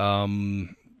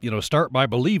 Start by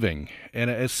believing.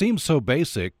 And it seems so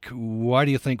basic. Why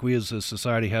do you think we as a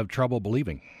society have trouble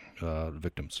believing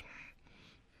victims?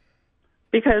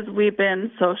 Because we've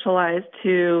been socialized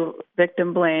to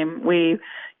victim blame. We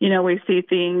see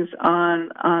things on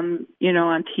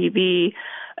TV.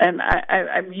 And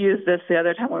I've used this the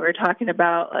other time when we were talking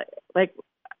about, like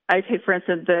I take, for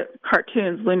instance, the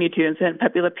cartoons, Looney Tunes, and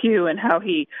Pepe Le Pew, and how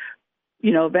he,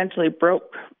 eventually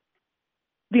broke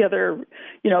the other,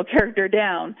 character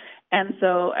down. And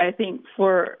so I think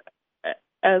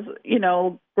as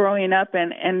growing up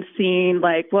and seeing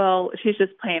like, well, she's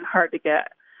just playing hard to get,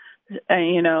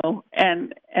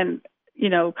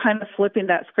 kind of flipping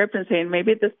that script and saying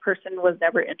maybe this person was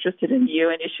never interested in you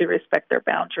and you should respect their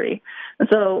boundary. And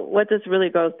so what this really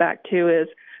goes back to is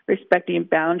respecting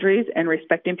boundaries and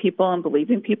respecting people and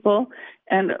believing people.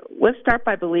 And with Start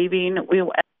by Believing, we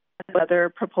had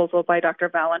another proposal by Dr.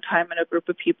 Valentine and a group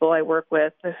of people I work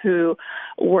with who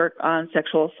work on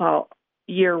sexual assault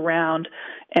year-round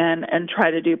and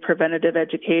try to do preventative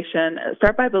education.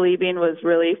 Start by Believing was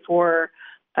really for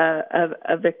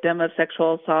a victim of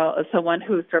sexual assault, someone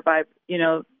who survived,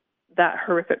 that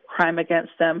horrific crime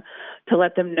against them, to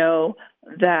let them know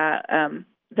that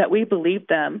that we believe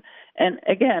them. And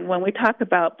again, when we talk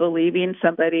about believing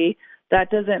somebody, that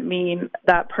doesn't mean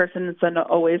that person is going to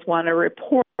always want to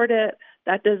report it.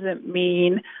 That doesn't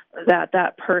mean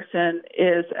that person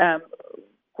is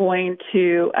going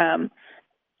to,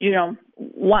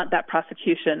 want that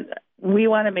prosecution. We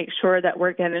want to make sure that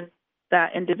we're getting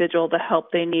that individual the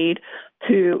help they need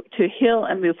to heal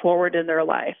and move forward in their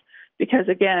life. Because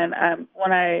again,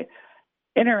 when I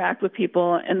interact with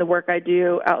people in the work I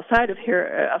do outside of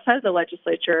the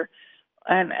legislature,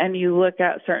 and you look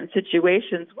at certain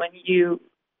situations,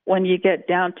 when you get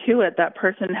down to it, that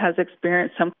person has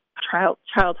experienced some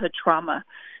childhood trauma.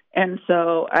 And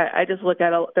so I just look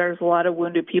at there's a lot of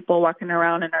wounded people walking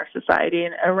around in our society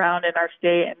and around in our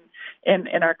state and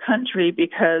in our country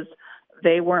because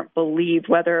they weren't believed,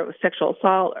 whether it was sexual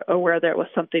assault or whether it was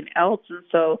something else. And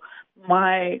so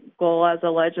my goal as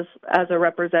a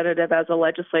representative, as a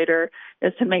legislator,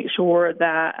 is to make sure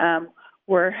that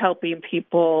we're helping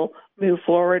people move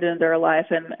forward in their life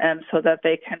and so that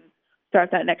they can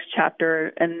start that next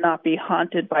chapter and not be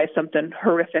haunted by something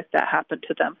horrific that happened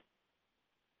to them.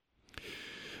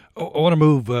 I want to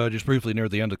move just briefly near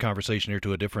the end of the conversation here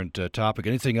to a different topic.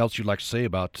 Anything else you'd like to say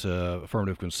about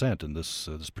affirmative consent in this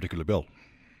particular bill?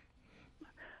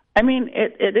 I mean,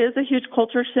 it is a huge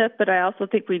culture shift, but I also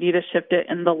think we need to shift it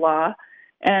in the law.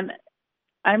 And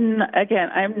I'm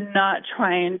not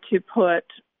trying to put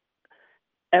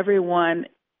everyone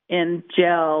in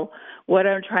jail. What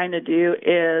I'm trying to do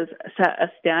is set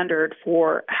a standard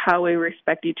for how we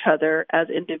respect each other as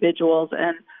individuals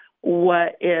and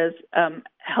what is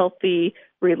healthy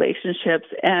relationships,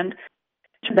 and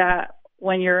that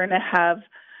when you're going to have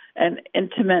an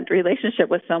intimate relationship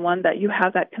with someone, that you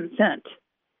have that consent.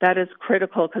 That is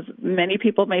critical, because many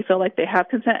people may feel like they have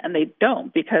consent and they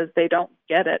don't, because they don't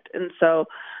get it. And so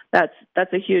that's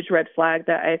a huge red flag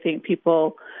that I think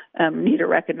people need to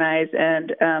recognize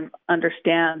and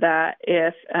understand, that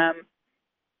if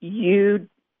you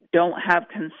don't have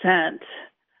consent,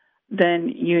 then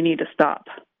you need to stop.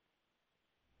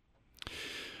 I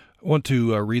want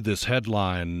to read this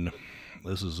headline.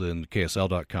 This is in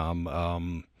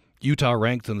KSL.com. Utah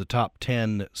ranked in the top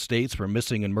 10 states for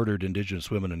missing and murdered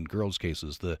Indigenous women and girls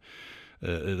cases.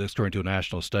 According to a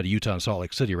national study, Utah and Salt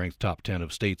Lake City ranked top 10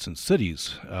 of states and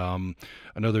cities. I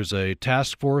know there's a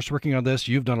task force working on this.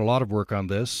 You've done a lot of work on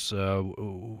this.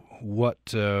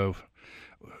 What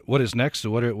is next?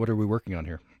 What are we working on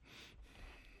here?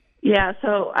 Yeah,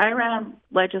 so I ran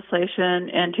legislation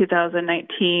in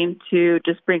 2019 to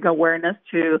just bring awareness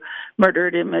to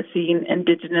murdered and missing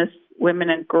Indigenous women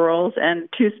and girls, and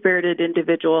Two-Spirited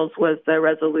Individuals was the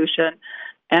resolution,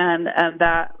 and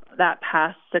that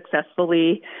passed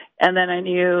successfully. And then I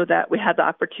knew that we had the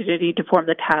opportunity to form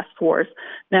the task force.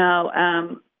 Now,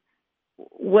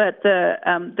 what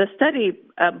the study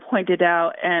pointed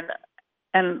out,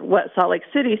 and what Salt Lake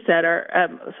City said, or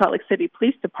Salt Lake City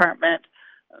Police Department,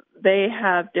 they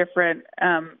have different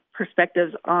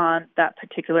perspectives on that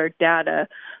particular data.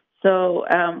 So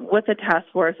with the task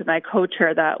force, and I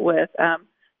co-chair that with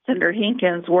Senator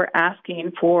Hinkins, we're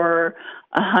asking for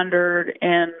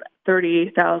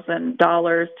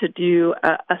 $130,000 to do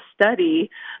a study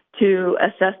to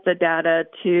assess the data,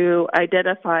 to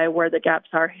identify where the gaps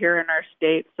are here in our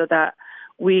state, so that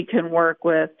we can work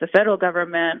with the federal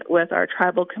government, with our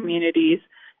tribal communities,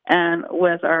 and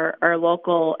with our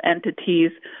local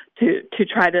entities to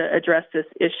try to address this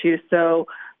issue. So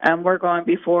we're going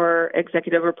before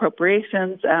executive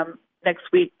appropriations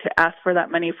next week to ask for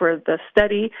that money for the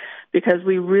study, because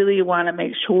we really want to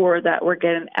make sure that we're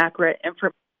getting accurate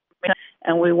information,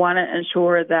 and we want to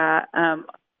ensure that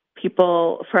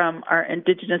people from our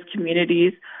Indigenous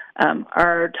communities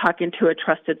are talking to a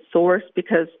trusted source,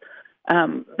 because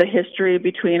the history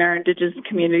between our Indigenous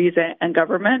communities and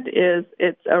government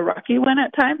it's a rocky one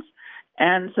at times.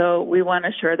 And so we want to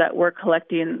ensure that we're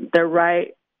collecting the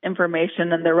right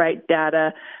information and the right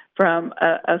data from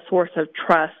a source of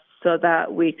trust, so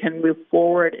that we can move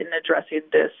forward in addressing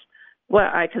this,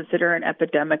 what I consider an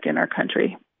epidemic in our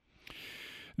country.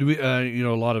 Do we,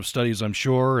 a lot of studies, I'm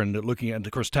sure, and looking at,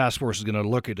 of course, task force is going to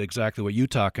look at exactly what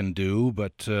Utah can do,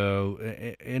 but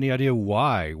any idea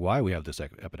why we have this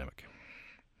epidemic?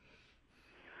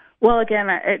 Well, again,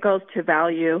 it goes to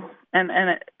value, and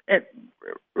it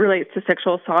relates to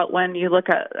sexual assault. When you look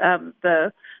at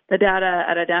the data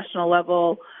at a national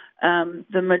level,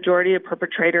 the majority of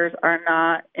perpetrators are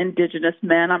not Indigenous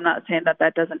men. I'm not saying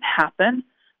that doesn't happen.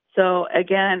 So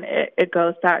again, it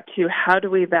goes back to, how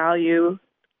do we value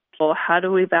people? How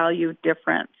do we value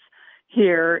difference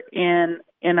here in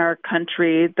our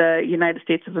country, the United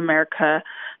States of America,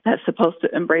 that's supposed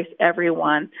to embrace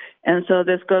everyone? And so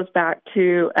this goes back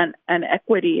to an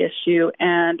equity issue,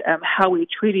 and how we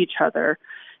treat each other,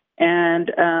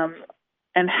 and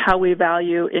how we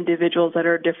value individuals that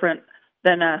are different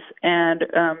than us. And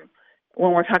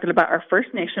when we're talking about our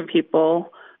First Nation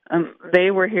people,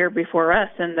 they were here before us,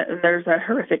 and there's a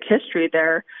horrific history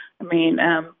there. I mean,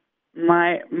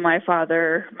 my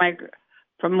father,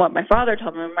 from what my father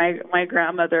told me, my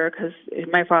grandmother, because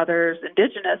my father's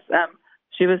Indigenous,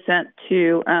 she was sent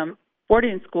to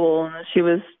boarding school, and she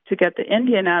was to get the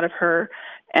Indian out of her.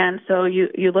 And so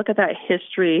you look at that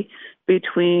history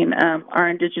between our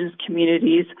Indigenous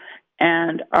communities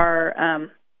and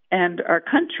our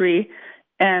country,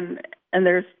 and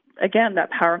there's, again,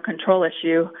 that power and control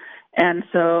issue. And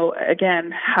so,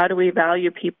 again, how do we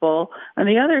value people? And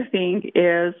the other thing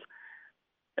is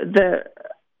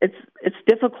it's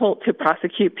difficult to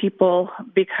prosecute people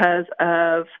because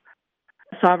of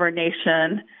sovereign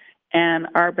nation and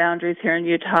our boundaries here in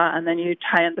Utah, and then you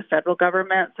tie in the federal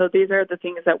government. So these are the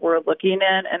things that we're looking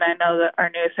in, and I know that our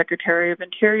new Secretary of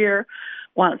Interior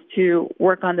wants to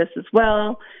work on this as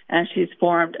well, and she's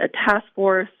formed a task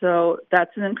force, so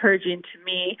that's encouraging to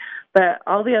me. But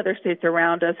all the other states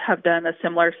around us have done a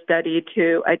similar study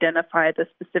to identify the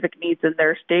specific needs in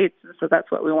their states, and so that's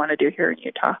what we want to do here in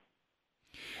Utah.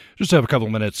 Just have a couple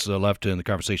of minutes left in the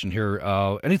conversation here.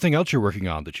 Anything else you're working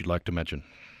on that you'd like to mention?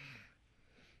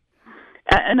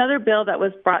 Another bill that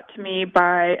was brought to me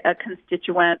by a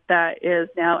constituent that is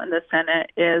now in the Senate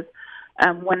is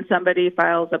when somebody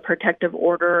files a protective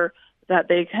order that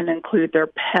they can include their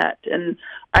pet. And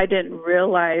I didn't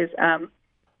realize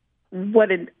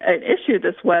what an issue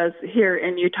this was here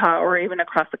in Utah or even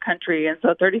across the country. And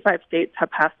so 35 states have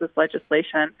passed this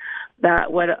legislation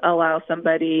that would allow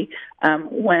somebody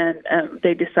when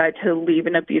they decide to leave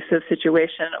an abusive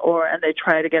situation and they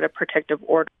try to get a protective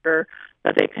order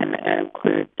that they can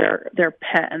include their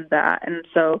pet in that. And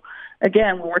so,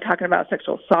 again, when we're talking about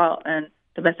sexual assault and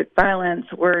domestic violence,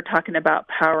 we're talking about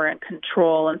power and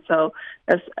control. And so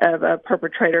if a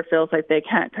perpetrator feels like they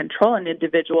can't control an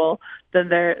individual, then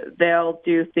they'll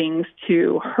do things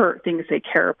to hurt things they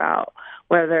care about,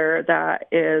 whether that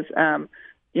is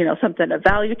something of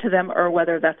value to them or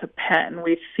whether that's a pet. And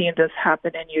we've seen this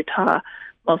happen in Utah.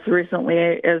 Most recently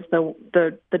is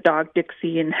the dog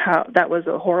Dixie, and how that was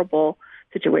a horrible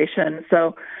situation.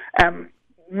 So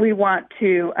we want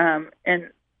to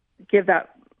give that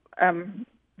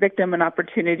victim an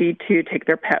opportunity to take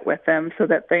their pet with them so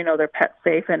that they know their pet's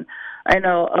safe. And I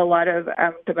know a lot of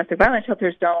domestic violence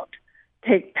shelters don't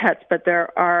take pets, but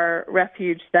there are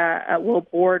refuges that will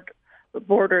border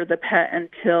the pet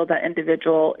until that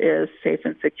individual is safe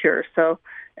and secure. So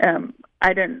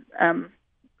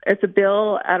it's a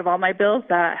bill out of all my bills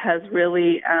that has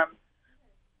really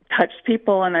touched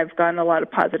people, and I've gotten a lot of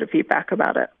positive feedback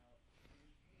about it.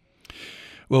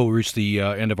 Well, we reached the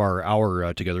end of our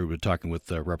hour together. We've been talking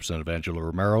with Representative Angela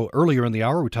Romero. Earlier in the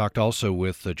hour, we talked also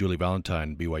with Julie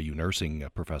Valentine, BYU nursing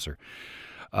professor.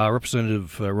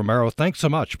 Representative Romero, thanks so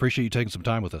much. Appreciate you taking some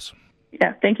time with us.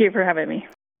 Yeah, thank you for having me.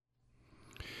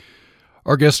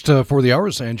 Our guest for the hour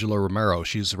is Angela Romero.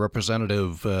 She's a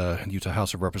representative in the Utah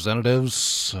House of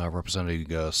Representatives,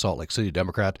 representing Salt Lake City,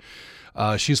 Democrat.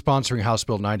 She's sponsoring House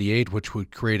Bill 98, which would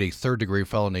create a third-degree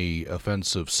felony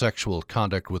offense of sexual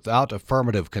conduct without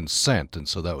affirmative consent. And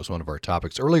so that was one of our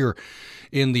topics. Earlier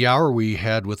in the hour, we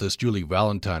had with us Julie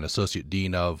Valentine, Associate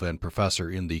Dean of and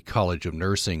Professor in the College of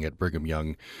Nursing at Brigham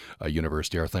Young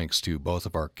University. Our thanks to both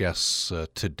of our guests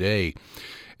today.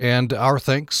 And our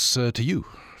thanks to you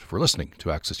for listening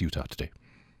to Access Utah today.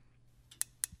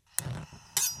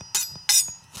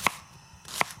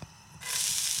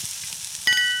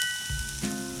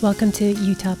 Welcome to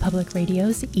Utah Public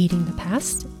Radio's Eating the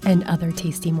Past and Other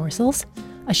Tasty Morsels,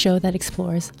 a show that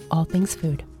explores all things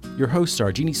food. Your hosts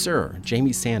are Jeannie Sir,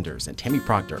 Jamie Sanders, and Tammy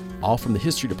Proctor, all from the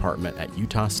History Department at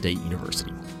Utah State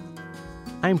University.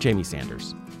 I'm Jamie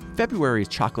Sanders. February is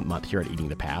Chocolate Month here at Eating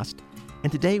the Past,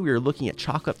 and today we are looking at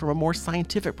chocolate from a more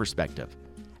scientific perspective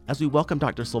as we welcome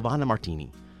Dr. Silvana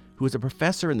Martini, who is a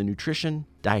professor in the Nutrition,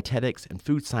 Dietetics, and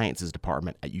Food Sciences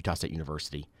Department at Utah State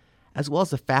University, as well as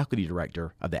the faculty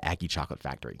director of the Aggie Chocolate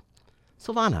Factory.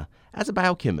 Silvana, as a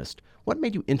biochemist, what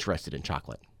made you interested in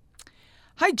chocolate?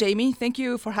 Hi, Jamie. Thank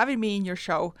you for having me in your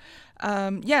show.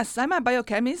 Yes, I'm a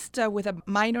biochemist with a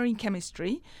minor in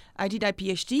chemistry. I did a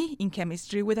PhD in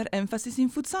chemistry with an emphasis in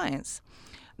food science.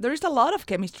 There is a lot of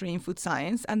chemistry in food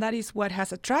science, and that is what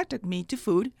has attracted me to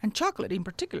food and chocolate in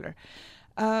particular.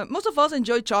 Most of us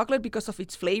enjoy chocolate because of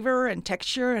its flavor and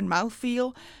texture and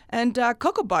mouthfeel. And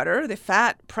cocoa butter, the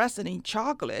fat present in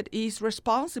chocolate, is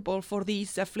responsible for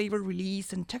this flavor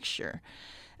release and texture.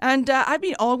 And I've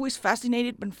been always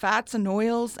fascinated by fats and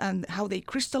oils and how they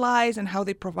crystallize and how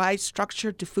they provide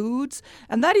structure to foods.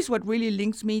 And that is what really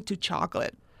links me to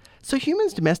chocolate. So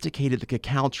humans domesticated the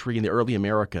cacao tree in the early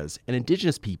Americas, and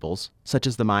indigenous peoples, such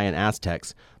as the Maya and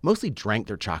Aztecs, mostly drank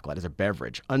their chocolate as a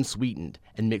beverage, unsweetened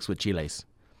and mixed with chiles.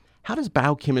 How does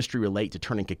biochemistry relate to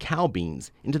turning cacao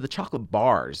beans into the chocolate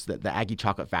bars that the Aggie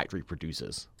Chocolate Factory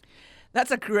produces? That's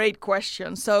a great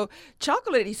question. So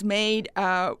chocolate is made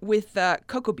with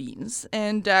cocoa beans,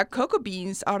 and cocoa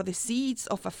beans are the seeds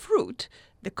of a fruit,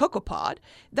 the cocoa pod,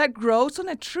 that grows on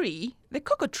a tree, the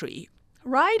cocoa tree.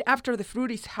 Right after the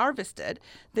fruit is harvested,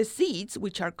 the seeds,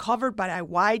 which are covered by a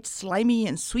white, slimy,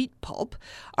 and sweet pulp,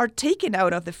 are taken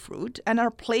out of the fruit and are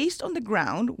placed on the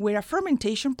ground where a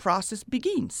fermentation process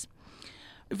begins.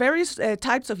 Various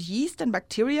types of yeast and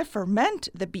bacteria ferment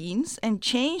the beans and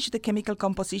change the chemical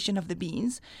composition of the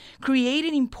beans,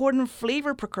 creating important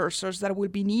flavor precursors that will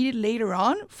be needed later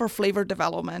on for flavor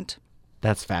development.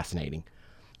 That's fascinating.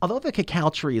 Although the cacao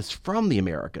tree is from the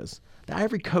Americas, the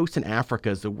Ivory Coast in Africa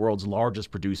is the world's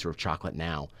largest producer of chocolate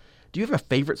now. Do you have a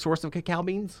favorite source of cacao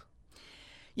beans?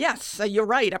 Yes, you're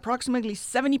right. Approximately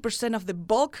 70% of the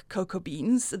bulk cocoa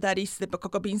beans, that is the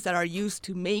cocoa beans that are used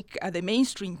to make the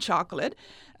mainstream chocolate,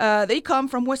 they come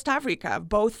from West Africa,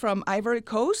 both from Ivory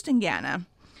Coast and Ghana.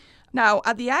 Now,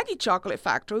 at the Aggie Chocolate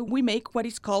Factory, we make what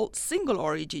is called single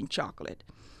origin chocolate.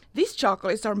 These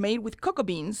chocolates are made with cocoa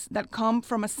beans that come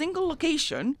from a single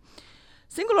location.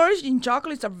 Single origin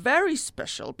chocolates are very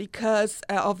special because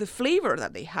of the flavor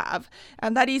that they have,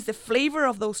 and that is the flavor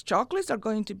of those chocolates are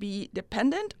going to be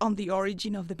dependent on the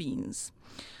origin of the beans.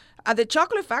 At the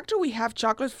chocolate factory, we have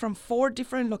chocolates from 4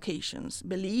 different locations: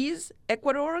 Belize,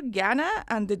 Ecuador, Ghana,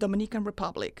 and the Dominican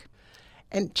Republic.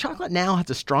 And chocolate now has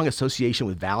a strong association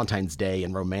with Valentine's Day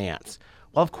and romance.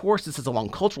 While, of course, this has a long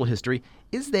cultural history,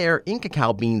 is there in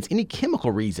cacao beans any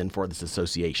chemical reason for this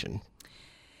association?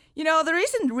 You know, there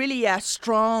isn't really a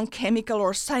strong chemical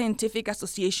or scientific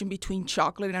association between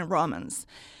chocolate and romance.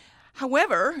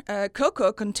 However,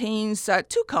 cocoa contains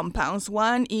 2 compounds.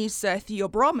 One is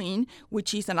theobromine,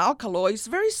 which is an alkaloid. It's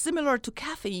very similar to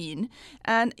caffeine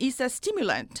and is a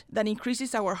stimulant that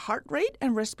increases our heart rate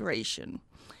and respiration.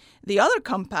 The other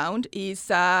compound is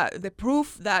the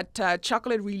proof that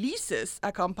chocolate releases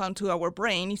a compound to our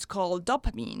brain. It's called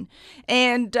dopamine.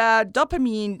 And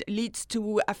dopamine leads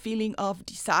to a feeling of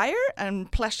desire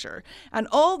and pleasure. And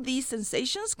all these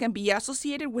sensations can be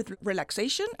associated with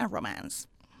relaxation and romance.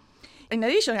 In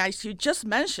addition, as you just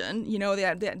mentioned, you know,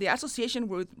 the association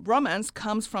with romance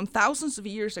comes from thousands of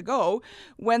years ago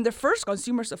when the first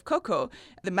consumers of cocoa,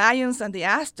 the Mayans and the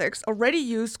Aztecs, already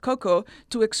used cocoa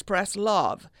to express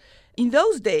love. In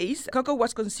those days, cocoa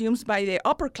was consumed by the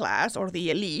upper class or the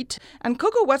elite, and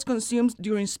cocoa was consumed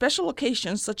during special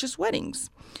occasions such as weddings.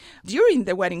 During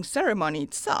the wedding ceremony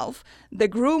itself, the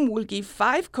groom will give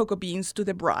 5 cocoa beans to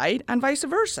the bride and vice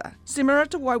versa, similar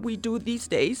to what we do these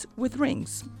days with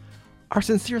rings. Our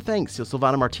sincere thanks to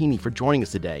Silvana Martini for joining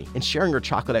us today and sharing her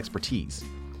chocolate expertise.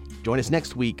 Join us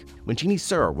next week when Jeannie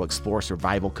Sir will explore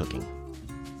survival cooking.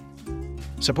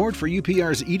 Support for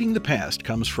UPR's Eating the Past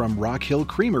comes from Rock Hill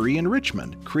Creamery in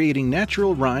Richmond, creating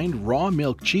natural rind raw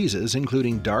milk cheeses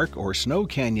including Dark or Snow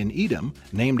Canyon Edam,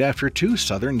 named after 2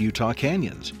 southern Utah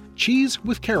canyons. Cheese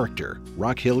with character,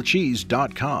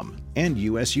 rockhillcheese.com. And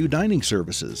USU Dining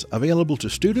Services, available to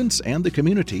students and the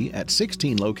community at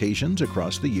 16 locations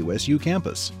across the USU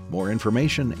campus. More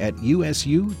information at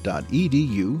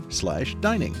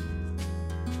usu.edu/dining.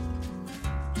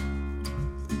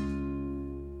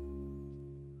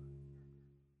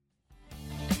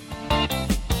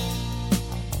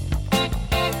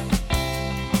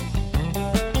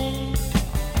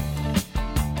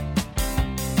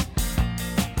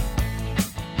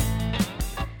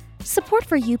 Support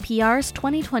for UPR's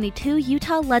 2022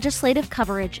 Utah legislative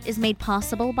coverage is made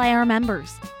possible by our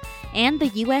members and the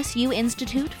USU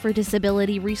Institute for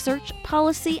Disability Research,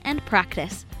 Policy, and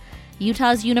Practice,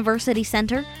 Utah's University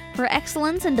Center for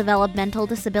Excellence in Developmental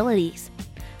Disabilities.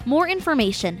 More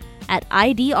information at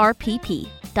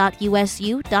idrpp.usu.edu.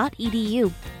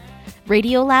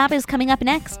 Radiolab is coming up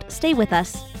next. Stay with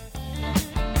us.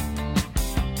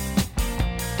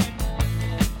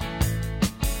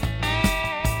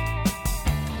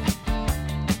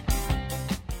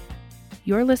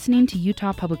 You're listening to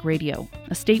Utah Public Radio,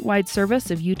 a statewide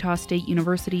service of Utah State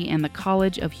University and the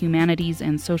College of Humanities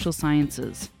and Social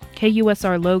Sciences.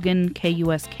 KUSR Logan,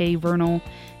 KUSK Vernal,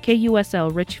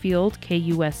 KUSL Richfield,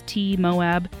 KUST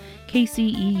Moab,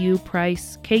 KCEU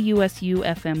Price, KUSU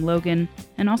FM Logan,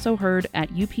 and also heard at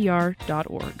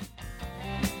upr.org.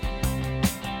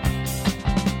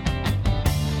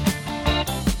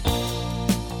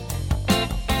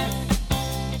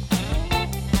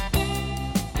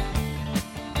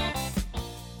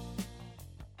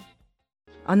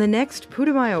 On the next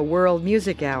Putumayo World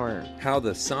Music Hour, how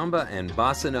the samba and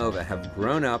bossa nova have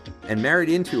grown up and married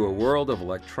into a world of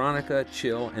electronica,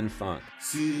 chill, and funk.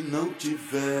 Se não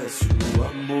tivesse o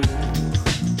amor,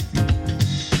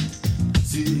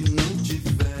 se não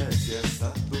tivesse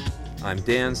essa dor. I'm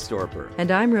Dan Storper. And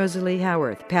I'm Rosalie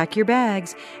Howarth. Pack your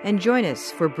bags and join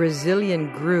us for Brazilian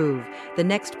Groove, the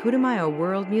next Putumayo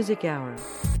World Music Hour.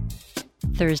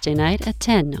 Thursday night at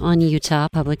 10 on Utah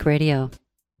Public Radio.